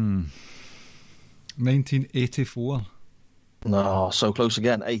 1984. No, so close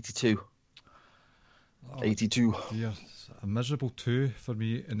again. 82. 82. Dear, a miserable 2 for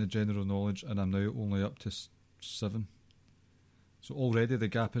me in the general knowledge, and I'm now only up to 7. So already the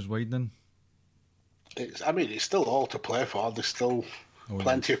gap is widening. It's still all to play for. There's still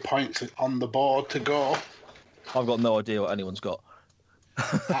plenty of points on the board to go. I've got no idea what anyone's got.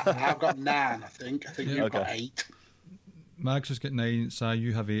 I've got 9, I think. I think you've got 8. Mags has got 9, Si,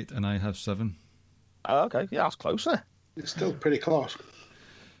 you have 8, and I have 7. Okay, yeah, that's close there. It's still pretty close.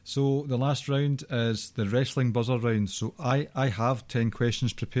 So the last round is the wrestling buzzer round. So I have 10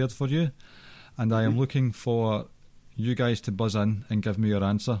 questions prepared for you, and I am looking for you guys to buzz in and give me your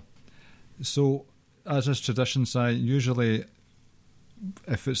answer. So, as is tradition, Si, usually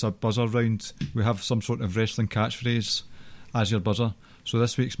if it's a buzzer round, we have some sort of wrestling catchphrase as your buzzer. So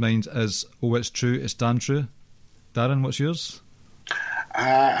this week's mine is, "Oh, it's true, it's damn true." Darren, what's yours?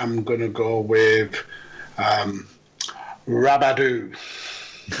 I'm going to go with Rabadoo.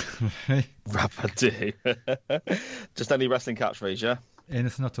 Rabadoo. Just any wrestling catchphrase, yeah?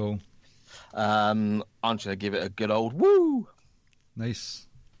 Anything at all. I'm just going to give it a good old woo. Nice.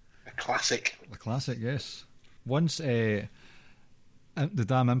 A classic. A classic, yes. Once the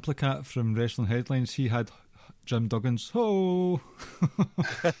damn implicat from Wrestling Headlines, he had Jim Duggan's "Ho!"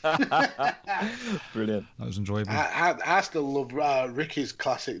 Brilliant. That was enjoyable. I still love Ricky's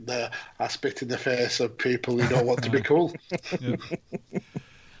classic there. I spit in the face of people who don't want to be cool.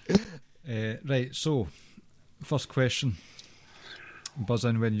 Right, so first question. Buzz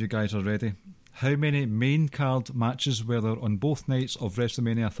in when you guys are ready. How many main card matches were there on both nights of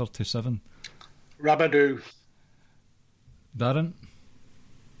WrestleMania 37? Rabadoo. Darren?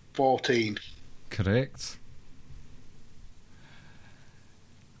 14. Correct.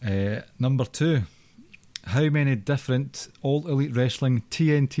 Number 2. How many different All Elite Wrestling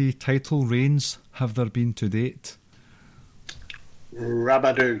TNT title reigns have there been to date?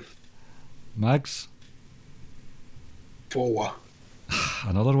 Rabadoo. Mags? 4.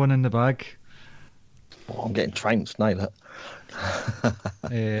 Another one in the bag. Oh, I'm getting trounced now, look.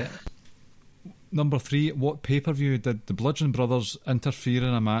 Number 3. What pay-per-view did the Bludgeon Brothers interfere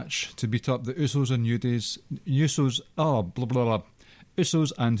in a match to beat up the Usos and New Day's Usos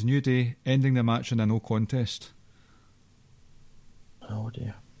and New Day, ending the match in a no contest? Oh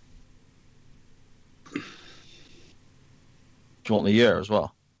dear. Do you want the year as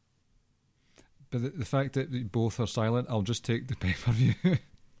well? But the fact that both are silent, I'll just take the pay-per-view.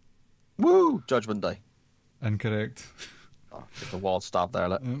 Woo! Judgment Day. Incorrect. Oh, just a wild stab there,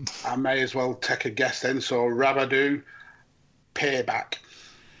 look. I may as well take a guess then. So Rabadoo, Payback.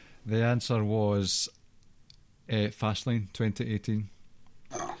 The answer was Fastlane 2018.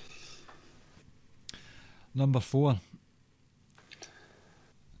 Oh. Number 4.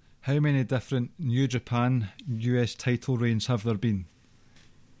 How many different New Japan US title reigns have there been?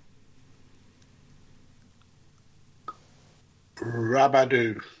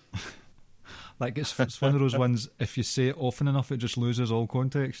 Rabadoo. Like it's one of those ones, if you say it often enough, it just loses all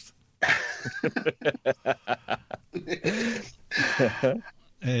context.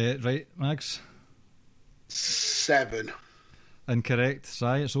 Right, Max? 7. Incorrect. Si,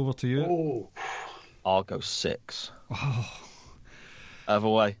 it's over to you. Oh. I'll go 6. Oh. Other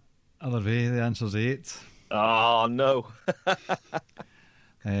way. Other way, the answer's 8. Oh, no.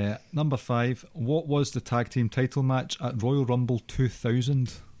 Number 5. What was the tag team title match at Royal Rumble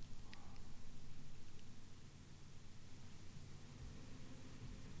 2000?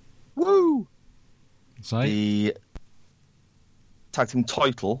 Woo! Si? The tag team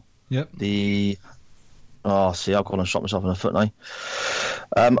title. Yep. Oh, see, I've gone and shot myself in the foot now.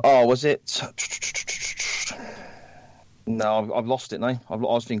 Was it? No, I've lost it now. I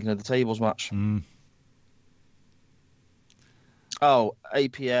was thinking of the tables match. Oh,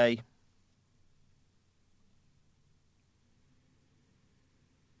 APA.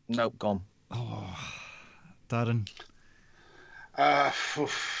 Nope, gone. Oh, Darren.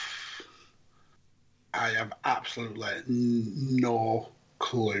 I have absolutely no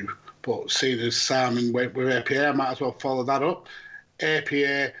clue. But seeing as Simon went with APA, I might as well follow that up.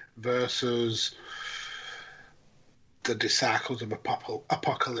 APA versus the Disciples of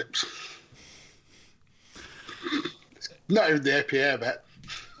Apocalypse. Not even the APA bit.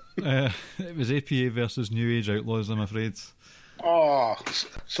 It was APA versus New Age Outlaws, I'm afraid. Oh,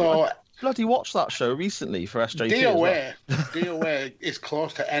 so... Bloody watched that show recently for SJP. DOA is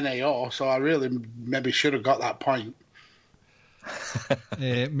close to NAO, so I really maybe should have got that point.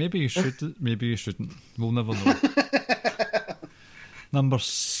 Maybe you should, maybe you shouldn't. We'll never know. Number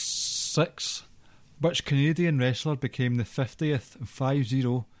 6. Which Canadian wrestler became the 50th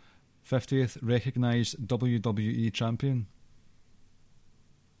recognised WWE champion?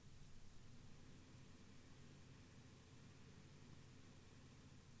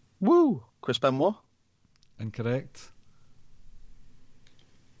 Woo! Chris Benoit? Incorrect.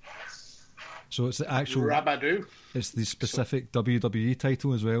 So it's the actual... Rabadoo. It's the specific WWE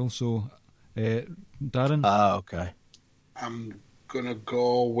title as well. So, Darren? Ah, okay. I'm going to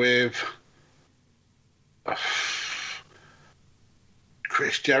go with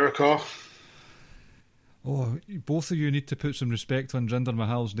Chris Jericho. Oh, both of you need to put some respect on Jinder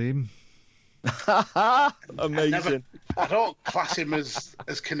Mahal's name. Amazing. I don't class him as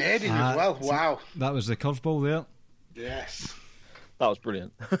Canadian as well. Wow. That was the curveball there. Yes. That was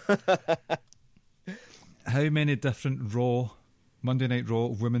brilliant. How many different Monday Night Raw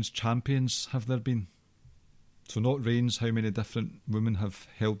women's champions have there been? So not reigns, how many different women have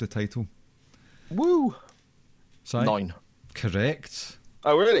held the title? Woo! Sorry? 9. Correct.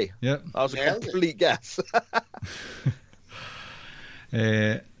 Oh, really? Yep. That was a complete guess.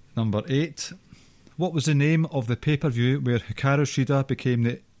 Number 8. What was the name of the pay-per-view where Hikaru Shida became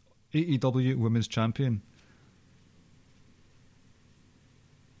the AEW Women's Champion?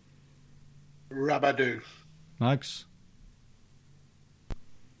 Rabadoo. Mags?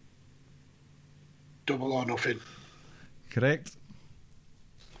 Double or Nothing. Correct.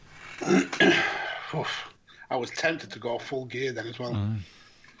 I was tempted to go full gear then as well.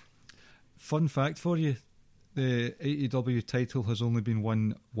 Fun fact for you. The AEW title has only been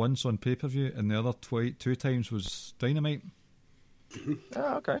won once on pay-per-view, and the other two times was Dynamite.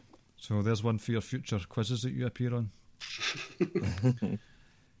 Oh, okay. So there's one for your future quizzes that you appear on.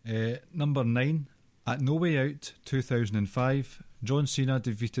 Number 9. At No Way Out 2005, John Cena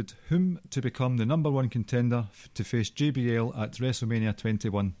defeated whom to become the number 1 contender to face JBL at WrestleMania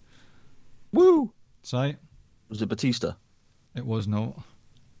 21? Woo! Si? Was it Batista? It was not.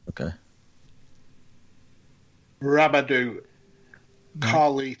 Okay. Rabadoo.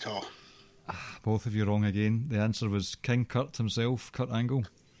 Carlito. Both of you wrong again. The answer was King Kurt himself, Kurt Angle.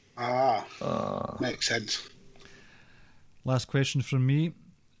 Makes sense. Last question from me.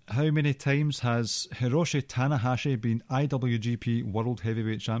 How many times has Hiroshi Tanahashi been IWGP World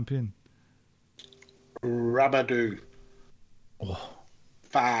Heavyweight Champion? Rabadoo.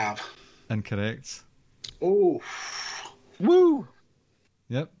 5. Incorrect. Oh. Woo!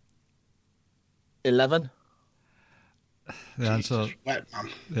 Yep. 11. The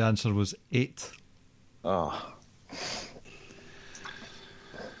answer was 8. Oh.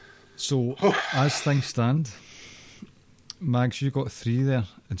 So, as things stand, Mags, you got 3 there,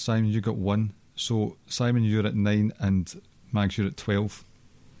 and Simon, you got 1. So, Simon, you're at 9, and Mags, you're at 12.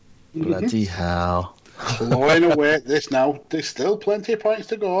 Bloody hell. Blowing away at this now. There's still plenty of points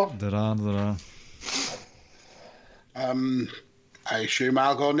to go. There are. I assume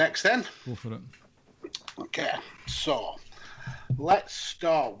I'll go next then. Go for it. Okay, so let's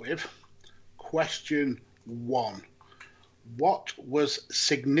start with question 1. What was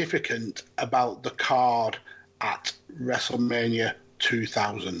significant about the card at WrestleMania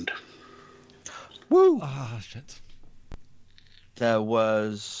 2000? Woo! Shit. There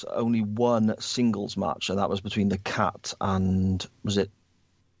was only one singles match, and that was between the Cat and, was it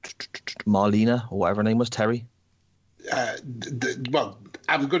Marlena, or whatever her name was, Terry? Well,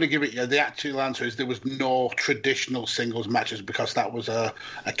 I'm going to give it you. The actual answer is there was no traditional singles matches because that was a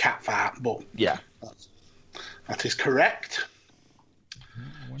cat fight, but yeah, that is correct.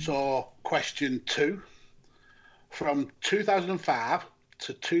 So, question 2. From 2005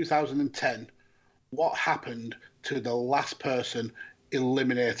 to 2010, what happened to the last person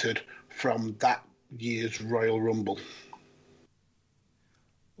eliminated from that year's Royal Rumble?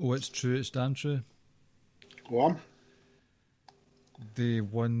 Oh, it's true, it's damn true. Go on. They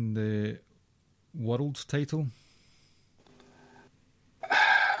won the world title.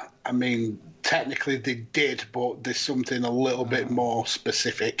 I mean, technically they did, but there's something a little bit more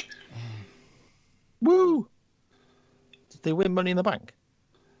specific. Woo! Did they win Money in the Bank?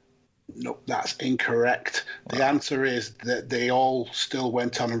 Nope, that's incorrect. The answer is that they all still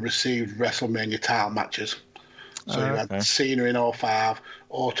went on and received WrestleMania title matches. So you had Cena in 05,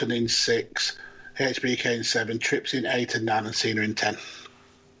 Orton in 6, HBK in 7, Trips in 8 and 9, and Cena in 10.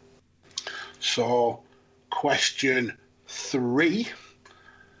 So, question 3.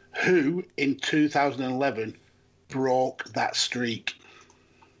 Who in 2011 broke that streak?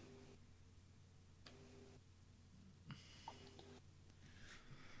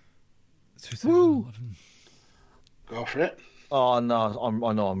 Woo! Go for it. Oh, no,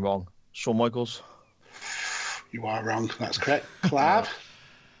 I know I'm wrong. Shawn Michaels. You are wrong. That's correct. Clive?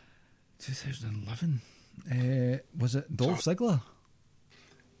 2011. Was it Dolph Ziggler?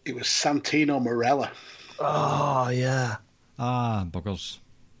 It was Santino Marella. Oh, yeah. Ah, buggers.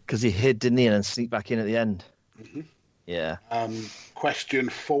 Because he hid, didn't he, and then sneaked back in at the end. Mm-hmm. Yeah. Question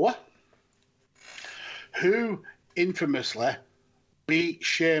 4. Who infamously beat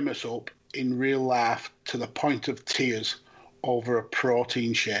Sheamus up in real life to the point of tears over a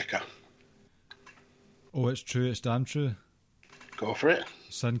protein shaker? Oh, it's true. It's damn true. Go for it.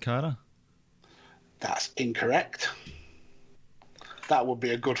 Sin Cara. That's incorrect. That would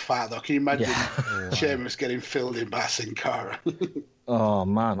be a good fight, though. Can you imagine Sheamus getting filled in by Sin Cara? Oh,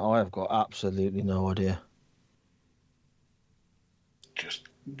 man, I have got absolutely no idea. Just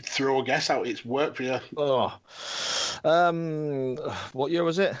throw a guess out. It's worked for you. Oh. What year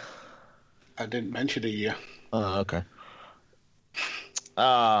was it? I didn't mention a year. Oh, okay.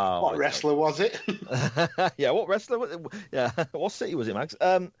 What wrestler was it? Yeah, what wrestler was it? Yeah, what city was it, Max?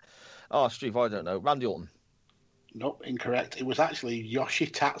 Steve, I don't know. Randy Orton. Nope, incorrect. It was actually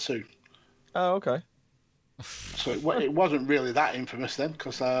Yoshitatsu. Oh, okay. So it wasn't really that infamous then,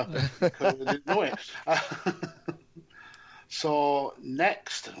 because I didn't know it. So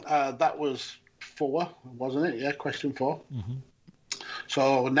next, that was 4, wasn't it? Yeah, question 4. Mm-hmm.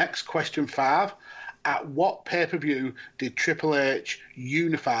 So next, question 5. At what pay-per-view did Triple H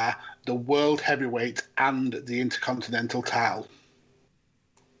unify the World Heavyweight and the Intercontinental title?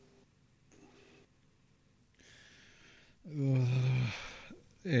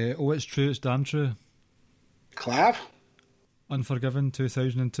 It's true. It's damn true. Clive? Unforgiven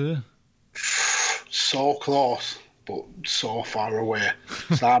 2002. So close, but so far away.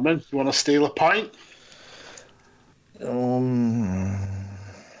 Simon, you want to steal a point?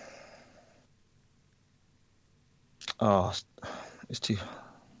 It's too.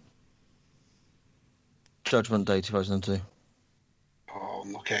 Judgment Day 2002. Oh,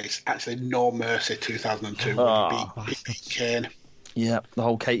 okay. It's actually No Mercy 2002 when he beat Kane. Yeah, the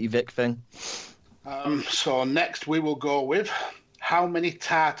whole Katie Vick thing. So next we will go with how many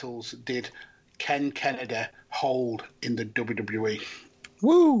titles did Ken Kennedy hold in the WWE?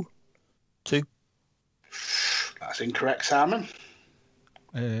 Woo! 2. That's incorrect, Simon.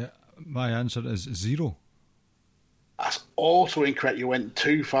 My answer is 0. That's also incorrect. You went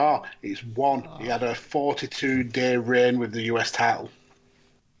too far. It's 1. He had a 42-day reign with the US title.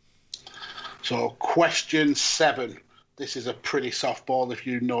 So question 7. This is a pretty softball if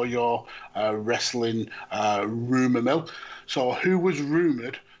you know your wrestling rumour mill. So who was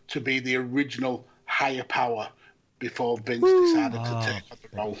rumoured to be the original higher power before Vince decided to take on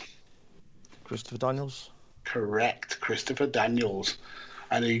the role? Christopher Daniels? Correct, Christopher Daniels.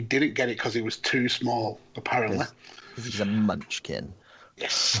 And he didn't get it because he was too small, apparently. Yes, because he's a munchkin.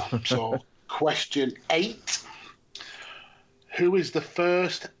 Yes. So question 8. Who is the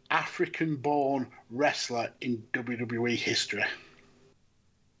first African-born wrestler in WWE history?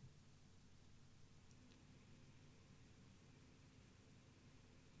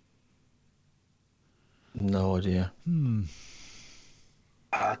 No idea.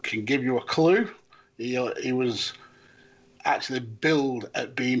 I can give you a clue. He was actually billed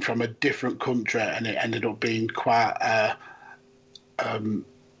at being from a different country, and it ended up being quite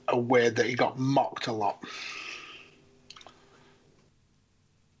a way that he got mocked a lot.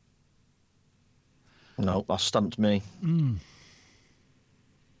 No, that stumped me.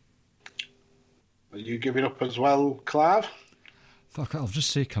 Are you giving up as well, Clive? Fuck it, I'll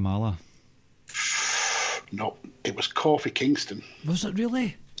just say Kamala. No, it was Kofi Kingston. Was it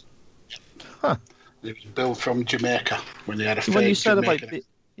really? Huh. He was billed from Jamaica when they had a When you fake said Jamaican.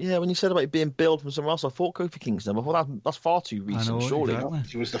 when you said about it being billed from somewhere else, I thought Kofi Kingston. I thought that's far too recent, I know, surely. exactly.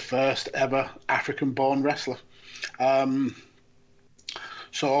 He was the first ever African-born wrestler.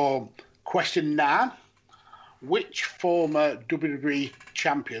 So, question 9. Which former WWE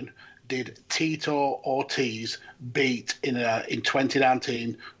champion did Tito Ortiz beat in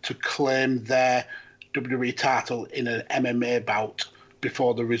 2019 to claim their WWE title in an MMA bout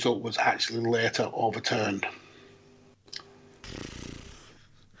before the result was actually later overturned?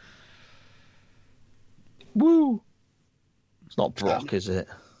 Woo! It's not Brock, is it?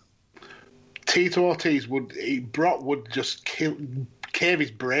 Tito Ortiz Brock would just cave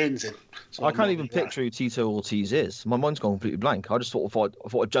his brains in. So I can't even picture who Tito Ortiz is. My mind's gone completely blank. I just thought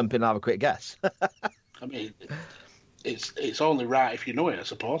I'd jump in and have a quick guess. I mean, it's only right if you know it, I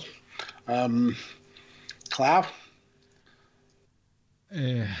suppose. Clive?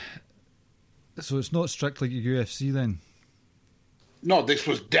 So it's not strictly UFC then? No, this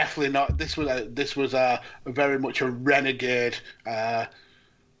was definitely not. This was a very much a renegade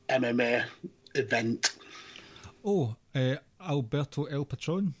MMA event. Oh, Alberto El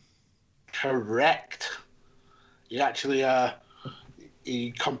Patron? Correct. He actually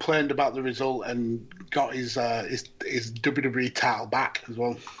he complained about the result and got his WWE title back as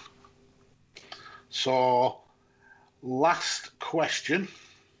well. So, last question.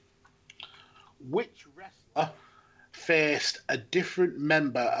 Which wrestler faced a different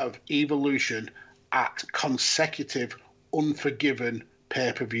member of Evolution at consecutive Unforgiven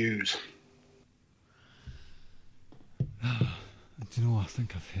pay-per-views? Do you know, I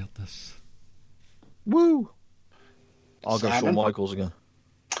think I've heard this. Woo! I'll go Simon? Shawn Michaels again.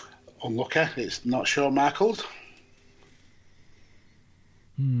 Unlucky, it's not Shawn Michaels.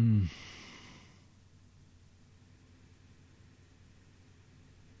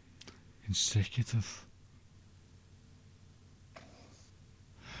 Consecutive.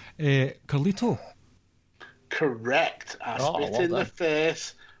 Carlito. Correct. I spit well in the done.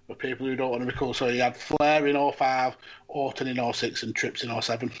 face for people who don't want to be cool. So he had Flair in 05, Orton in 06, and Trips in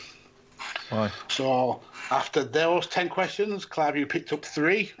 07. Right. So after those 10 questions, Clive, you picked up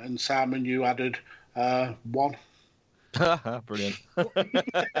 3, and Simon, you added 1. Brilliant.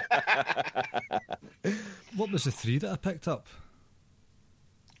 What was the 3 that I picked up?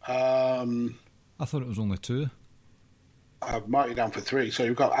 I I thought it was only 2. I've marked you down for 3. So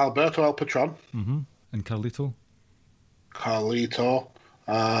you've got Alberto El Patron, And Carlito. Carlito.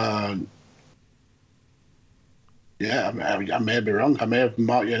 Yeah, I may be wrong. I may have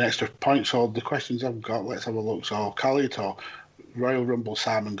marked you an extra point. So the questions I've got, let's have a look. So Carlito, Royal Rumble,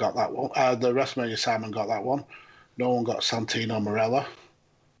 Simon got that one. The WrestleMania, Simon got that one. No one got Santino Marella.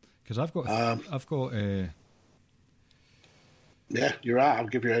 Because I've got. Yeah, you're right. I'll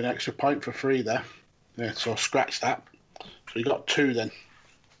give you an extra point for free there. Yeah, so scratch that. So you got 2 then.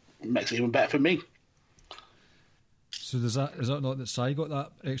 It makes it even better for me. So is that not that Si got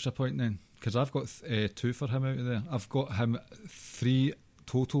that extra point then? Because I've got 2 for him out of there. I've got him 3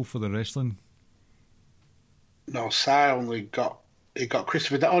 total for the wrestling. No, Si only got. He got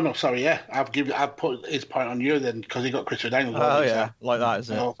Christopher. Oh no, sorry. Yeah, I've put his point on you then because he got Christopher Daniels. Oh yeah, like that, is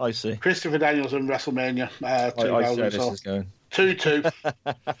it? So, I see. Christopher Daniels and WrestleMania 2000. I see how this is going. 2-2.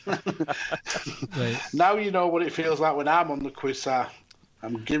 Right. Now you know what it feels like when I'm on the quiz.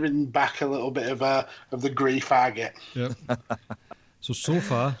 I'm giving back a little bit of the grief I get. Yep. So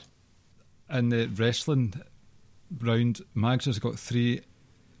far, in the wrestling round, Mags has got 3,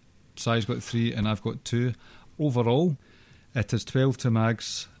 Si's got 3, and I've got 2. Overall, it is 12 to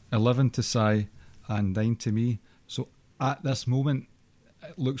Mags, 11 to Si, and 9 to me. So at this moment,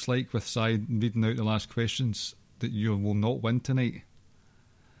 it looks like with Si reading out the last questions that you will not win tonight.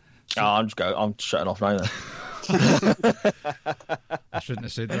 So, I'm shutting off now then. I shouldn't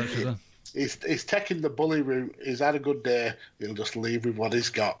have said that, should I? He's taking the bully route. He's had a good day. He'll just leave with what he's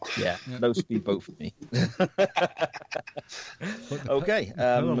got. Yeah, no speedboat for me. Okay. The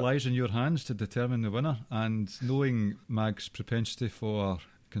power lies in your hands to determine the winner, and knowing Mag's propensity for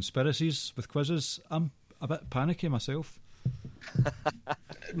conspiracies with quizzes, I'm a bit panicky myself.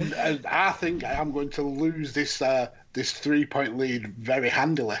 I think I'm going to lose this 3-point lead very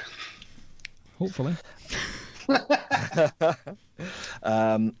handily. Hopefully.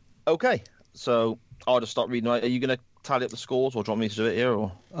 Okay, so I'll just start reading. Are you going to tally up the scores, or do you want me to do it here?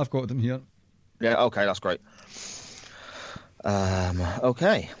 Or? I've got them here. Yeah, okay, that's great.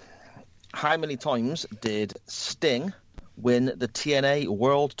 Okay. How many times did Sting win the TNA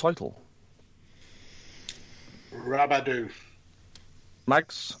World title? Rabadoo.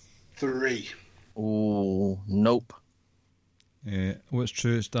 Mags? 3. Oh, nope. What's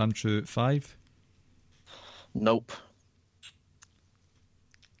true? It's damn true. 5. Nope.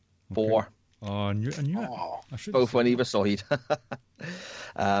 4. Oh, I knew it. I should have Both said on that. either side.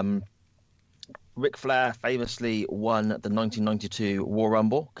 Ric Flair famously won the 1992 War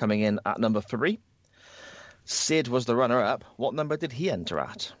Rumble, coming in at number 3. Sid was the runner-up. What number did he enter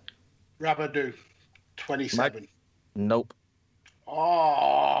at? Rabadoo. 27. Nope.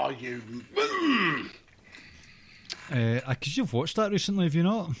 Oh, you... Because you've watched that recently, have you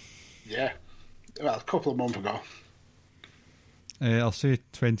not? Yeah. Well, a couple of months ago. I'll say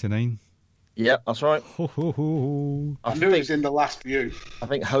 29. Yeah, that's right. Ho, ho, ho. I knew it was in the last few. I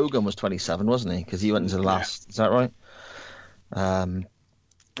think Hogan was 27, wasn't he? Because he went into the last. Is that right?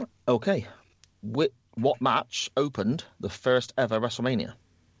 Okay. What match opened the first ever WrestleMania?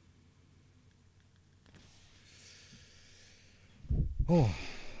 Oh.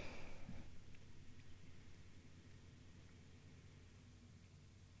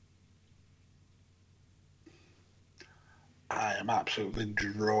 I am absolutely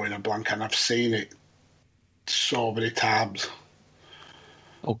drawing a blank, and I've seen it so many times.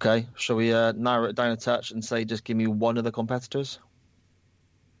 Okay. Shall we narrow it down a touch and say just give me one of the competitors?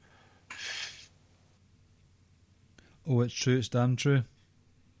 Oh, it's true, it's damn true.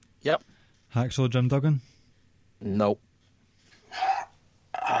 Yep. Hacksaw Jim Duggan? Nope.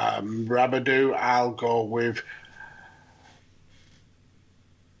 Rabadoo, I'll go with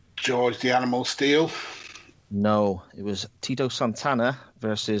George the Animal Steel. No, it was Tito Santana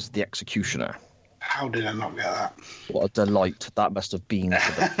versus the Executioner. How did I not get that? What a delight that must have been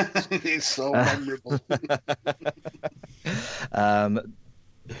for them. It's so memorable.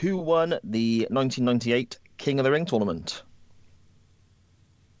 Who won the 1998 King of the Ring tournament?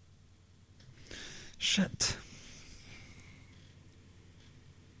 Shit.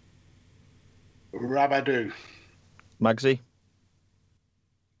 Rabadoo. Magsy?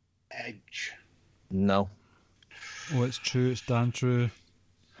 Edge. No. Oh, it's true, it's damn true.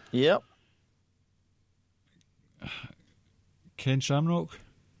 Yep. Ken Shamrock?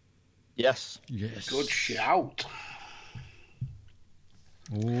 Yes. Yes. Good shout.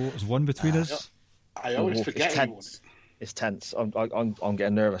 Oh, it's one between us. I always forget he won it. It's tense. I'm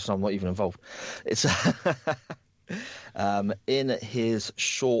getting nervous and I'm not even involved. It's in his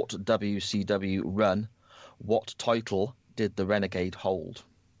short WCW run, what title did the Renegade hold?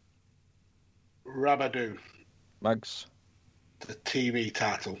 Rabadoo. Mags? The TV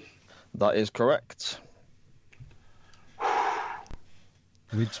title. That is correct.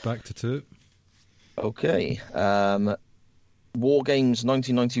 Leads back to 2. Okay. War Games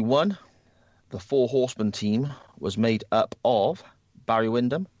 1991. The Four Horsemen team was made up of Barry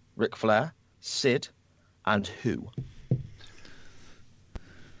Windham, Ric Flair, Sid, and who?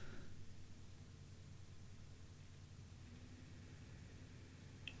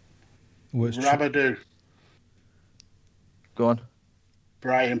 Oh, it's Rabadoo. Go on.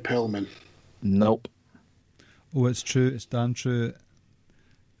 Brian Pillman. Nope. Oh, it's true, it's damn true.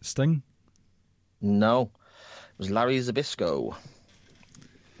 Sting? No. It was Larry Zbyszko,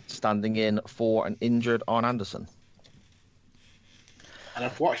 standing in for an injured Arn Anderson. And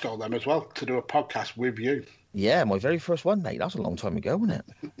I've watched all them as well to do a podcast with you. Yeah, my very first one, mate. That's a long time ago, wasn't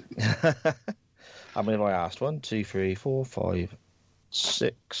it? How many have I asked? 1, 2, 3, 4, 5,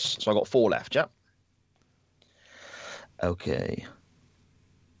 6. So I got 4 left, yeah? Okay.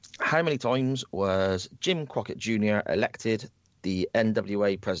 How many times was Jim Crockett Jr. elected the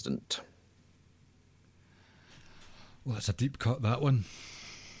NWA president? Well, that's a deep cut, that one.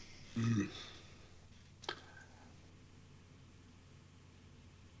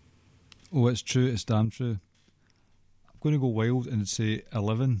 Oh, it's true, it's damn true. I'm going to go wild and say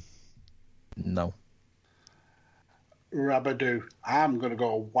 11. No. Rabadoo. I'm going to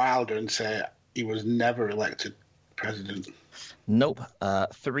go wilder and say he was never elected president. Nope.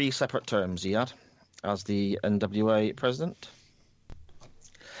 3 separate terms he had as the NWA president.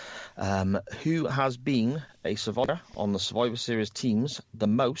 Who has been a survivor on the Survivor Series teams the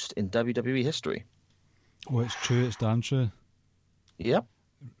most in WWE history? Oh, it's true, it's damn true. Yep.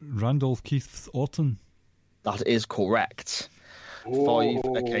 Randolph Keith Orton. That is correct. 5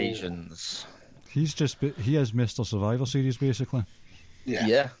 occasions. He is Mr. Survivor Series, basically.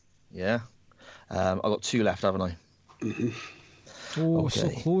 Yeah. Yeah. I've got 2 left, haven't I? Mm-hmm. Oh, Okay. so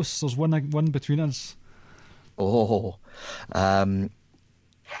close. There's one between us. Oh.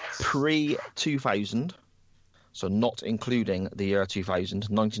 Pre-2000, so not including the year 2000,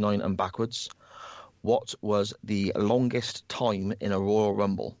 99 and backwards, what was the longest time in a Royal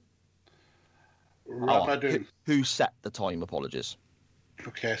Rumble? Rabadoo. Who set the time? Apologies.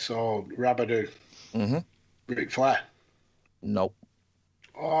 Okay, so Rabadoo. Mm-hmm. Ric Flair. Nope.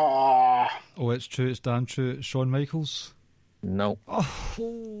 Oh. Oh, it's true, it's damn true. It's Shawn Michaels. Nope.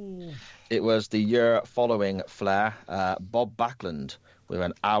 Oh. It was the year following Flair, Bob Backlund, with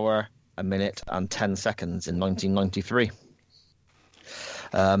 1 hour, 1 minute, and 10 seconds in 1993.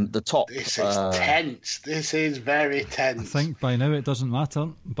 The top. This is tense. This is very tense. I think by now it doesn't matter,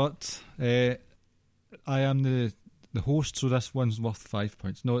 but I am the host, so this one's worth 5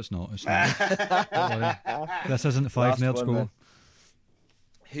 points. No, it's not. It's not. Don't worry. This isn't 5 nerds go.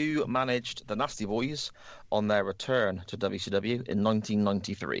 Who managed the Nasty Boys on their return to WCW in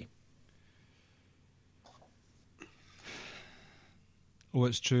 1993? Oh,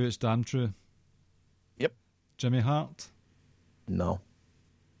 it's true. It's damn true. Yep. Jimmy Hart? No.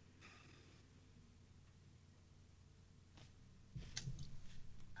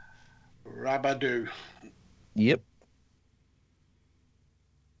 Rabadoo. Yep.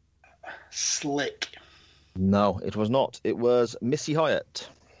 Slick. No, it was not. It was Missy Hyatt.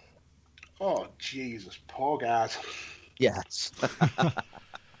 Oh, Jesus. Poor guys. Yes.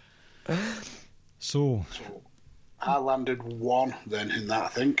 So I landed 1 then in that, I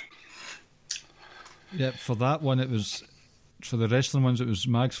think. Yeah, for that one, it was... For the wrestling ones, it was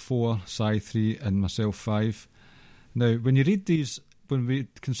Mags 4, Sai 3, and myself 5. Now, when you read these,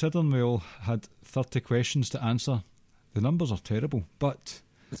 considering we all had 30 questions to answer, the numbers are terrible. But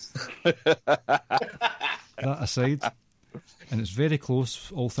that aside, and it's very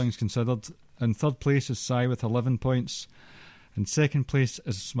close, all things considered. In third place is Sai with 11 points. In second place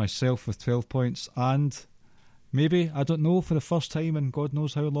is myself with 12 points. And maybe, I don't know, for the first time in God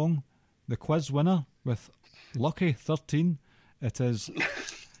knows how long, the quiz winner with lucky 13. It is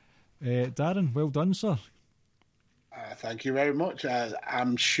Darren. Well done, sir. Thank you very much.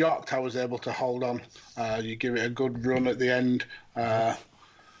 I'm shocked I was able to hold on. You give it a good run at the end. But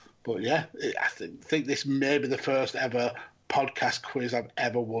yeah, I think this may be the first ever podcast quiz I've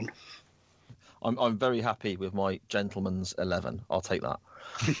ever won. I'm very happy with my gentleman's 11. I'll take that.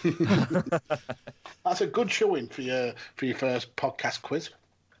 That's a good showing for your first podcast quiz.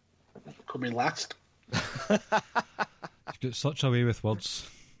 Coming last. He's got such a way with words.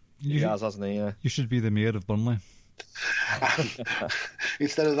 He has, hasn't he? Yeah. You should be the mayor of Burnley.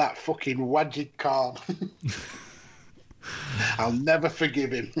 Instead of that fucking Wadjid Khan. I'll never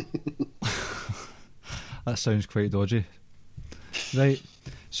forgive him. That sounds quite dodgy. Right,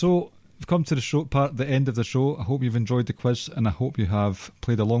 so we've come to the end of the show. I hope you've enjoyed the quiz and I hope you have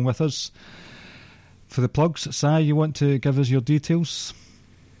played along with us. For the plugs, Sai, you want to give us your details?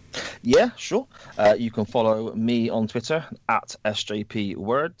 Yeah, sure. You can follow me on Twitter at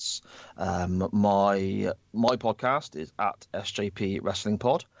SJPWords. My podcast is at SJP Wrestling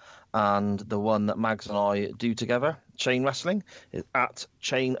Pod, and the one that Mags and I do together, Chain Wrestling, is at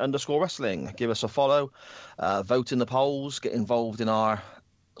Chain_Wrestling. Give us a follow, vote in the polls, get involved in our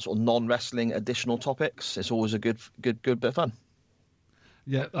sort of non-wrestling additional topics. It's always a good bit of fun.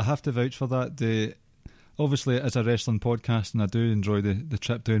 Yeah, I have to vouch for that. Obviously, as a wrestling podcast, and I do enjoy the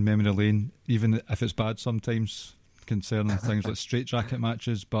trip down memory lane, even if it's bad sometimes concerning things like straitjacket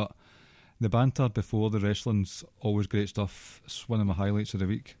matches, but the banter before the wrestling's always great stuff. It's one of my highlights of the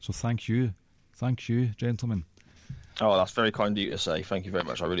week. So thank you, gentlemen. Oh, that's very kind of you to say. Thank you very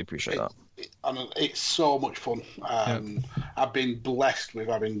much. I really appreciate that. It's so much fun. I've been blessed with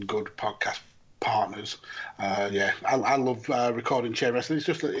having good podcast partners. I love recording Chain Wrestling. It's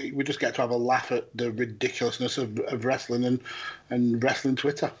just that we just get to have a laugh at the ridiculousness of wrestling and wrestling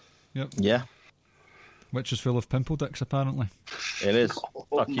Twitter. Yep. Yeah. Which is full of pimple dicks, apparently. It is.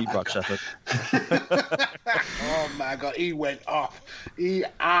 Fuck you, Brad Shepherd. Oh my God, he went off. He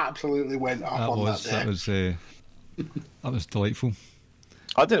absolutely went off on that day. That was delightful.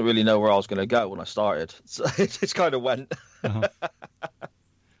 I didn't really know where I was going to go when I started, so it just kind of went. Uh-huh.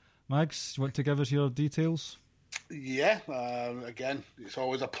 Mags, you want to give us your details? Yeah, again, it's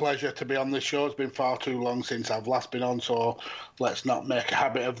always a pleasure to be on this show. It's been far too long since I've last been on, so let's not make a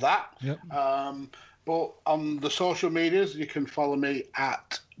habit of that. Yep. But on the social medias, you can follow me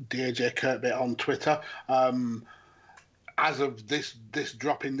at DJ Kirkbit on Twitter. As of this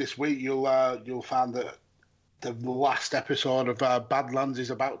dropping this week, you'll find that the last episode of Badlands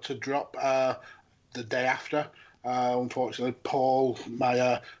is about to drop the day after. Unfortunately, Paul,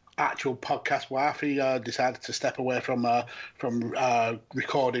 my actual podcast wife, he decided to step away from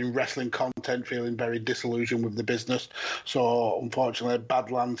recording wrestling content, feeling very disillusioned with the business. So unfortunately,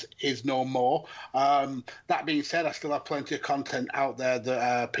 Badlands is no more. That being said, I still have plenty of content out there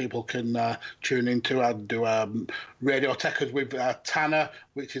that people can tune into. I do Radio Techers with Tanner,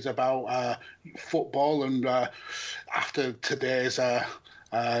 which is about football, and after today's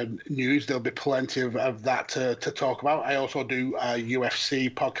news, there'll be plenty of that to talk about. I also do a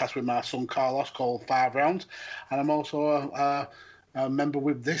UFC podcast with my son Carlos called 5 Rounds, and I'm also a member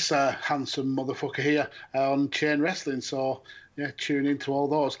with this handsome motherfucker here on Chain Wrestling. So yeah, tune into all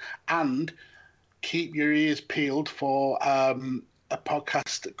those and keep your ears peeled for a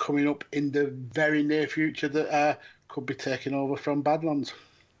podcast coming up in the very near future that could be taking over from Badlands.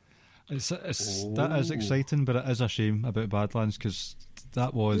 That is exciting, but it is a shame about Badlands because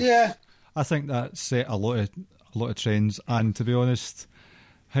that was. Yeah. I think that set a lot of trends, and to be honest,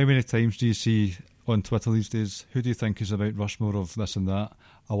 how many times do you see on Twitter these days? Who do you think is about Rushmore of this and that?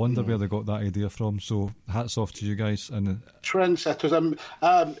 I wonder where they got that idea from. So hats off to you guys. And trendsetters.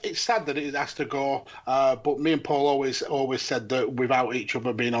 It's sad that it has to go, but me and Paul always said that without each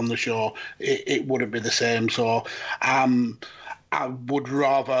other being on the show, it wouldn't be the same. So I would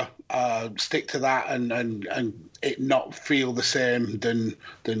rather stick to that and it not feel the same than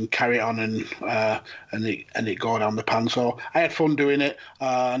carry it on and it go down the pan. So I had fun doing it,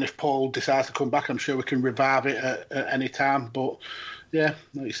 and if Paul decides to come back, I'm sure we can revive it at any time. But yeah,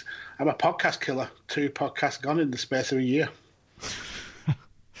 I'm a podcast killer. 2 podcasts gone in the space of a year.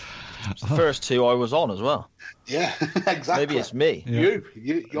 It's the first 2 I was on as well. Yeah, exactly. Maybe it's me. Yeah.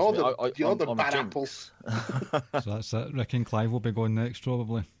 You're the bad apple. so that's it. Rick and Clive will be going next,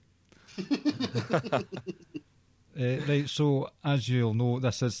 probably. Right, so as you'll know,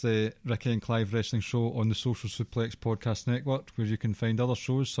 this is the Ricky and Clive Wrestling Show on the Social Suplex Podcast Network, where you can find other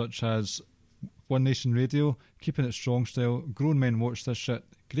shows such as One Nation Radio, Keeping It Strong Style, Grown Men Watch This Shit,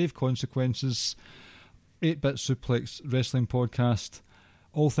 Grave Consequences, 8-Bit Suplex Wrestling Podcast,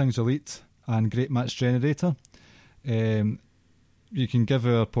 All Things Elite, and Great Match Generator. You can give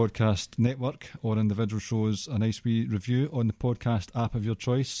our podcast network or individual shows a nice wee review on the podcast app of your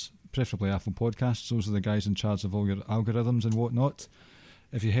choice, preferably Apple Podcasts. Those are the guys in charge of all your algorithms and whatnot.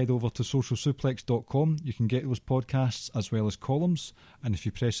 If you head over to socialsuplex.com, you can get those podcasts as well as columns, and if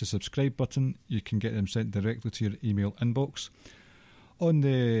you press the subscribe button, you can get them sent directly to your email inbox. On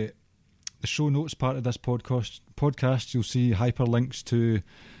the show notes part of this podcast, you'll see hyperlinks to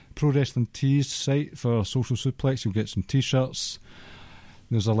Pro Wrestling Tees site for Social Suplex. You'll get some t-shirts.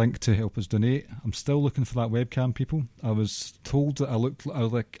 There's a link to help us donate. I'm still looking for that webcam, people. I was told that I looked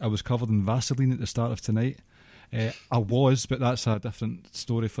like I was covered in Vaseline at the start of tonight. I was, but that's a different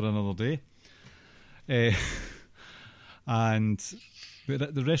story for another day. And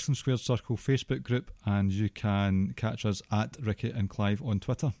the Wrestling Squared Circle Facebook group, and you can catch us at Ricky and Clive on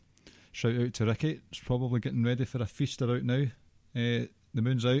Twitter. Shout out to Ricky. It's probably getting ready for a feaster out now. The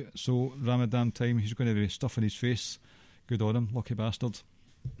moon's out, so Ramadan time, he's going to be stuffing his face. Good on him, lucky bastard.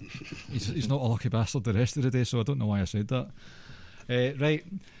 He's not a lucky bastard the rest of the day, so I don't know why I said that. Right,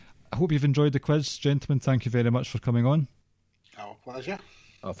 I hope you've enjoyed the quiz, gentlemen. Thank you very much for coming on. Our pleasure.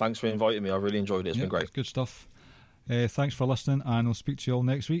 Oh, thanks for inviting me. I really enjoyed it. It's been great. Good stuff. Thanks for listening, and I'll speak to you all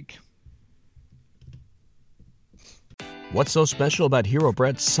next week. What's so special about Hero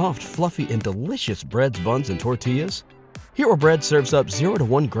Bread's soft, fluffy, and delicious breads, buns, and tortillas? Hero Bread serves up 0 to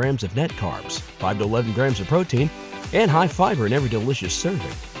 1 grams of net carbs, 5 to 11 grams of protein, and high fiber in every delicious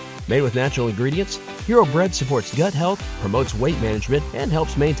serving. Made with natural ingredients, Hero Bread supports gut health, promotes weight management, and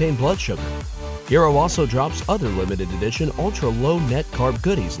helps maintain blood sugar. Hero also drops other limited edition ultra-low net carb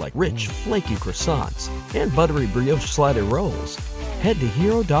goodies like rich, flaky croissants and buttery brioche slider rolls. Head to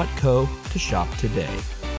hero.co to shop today.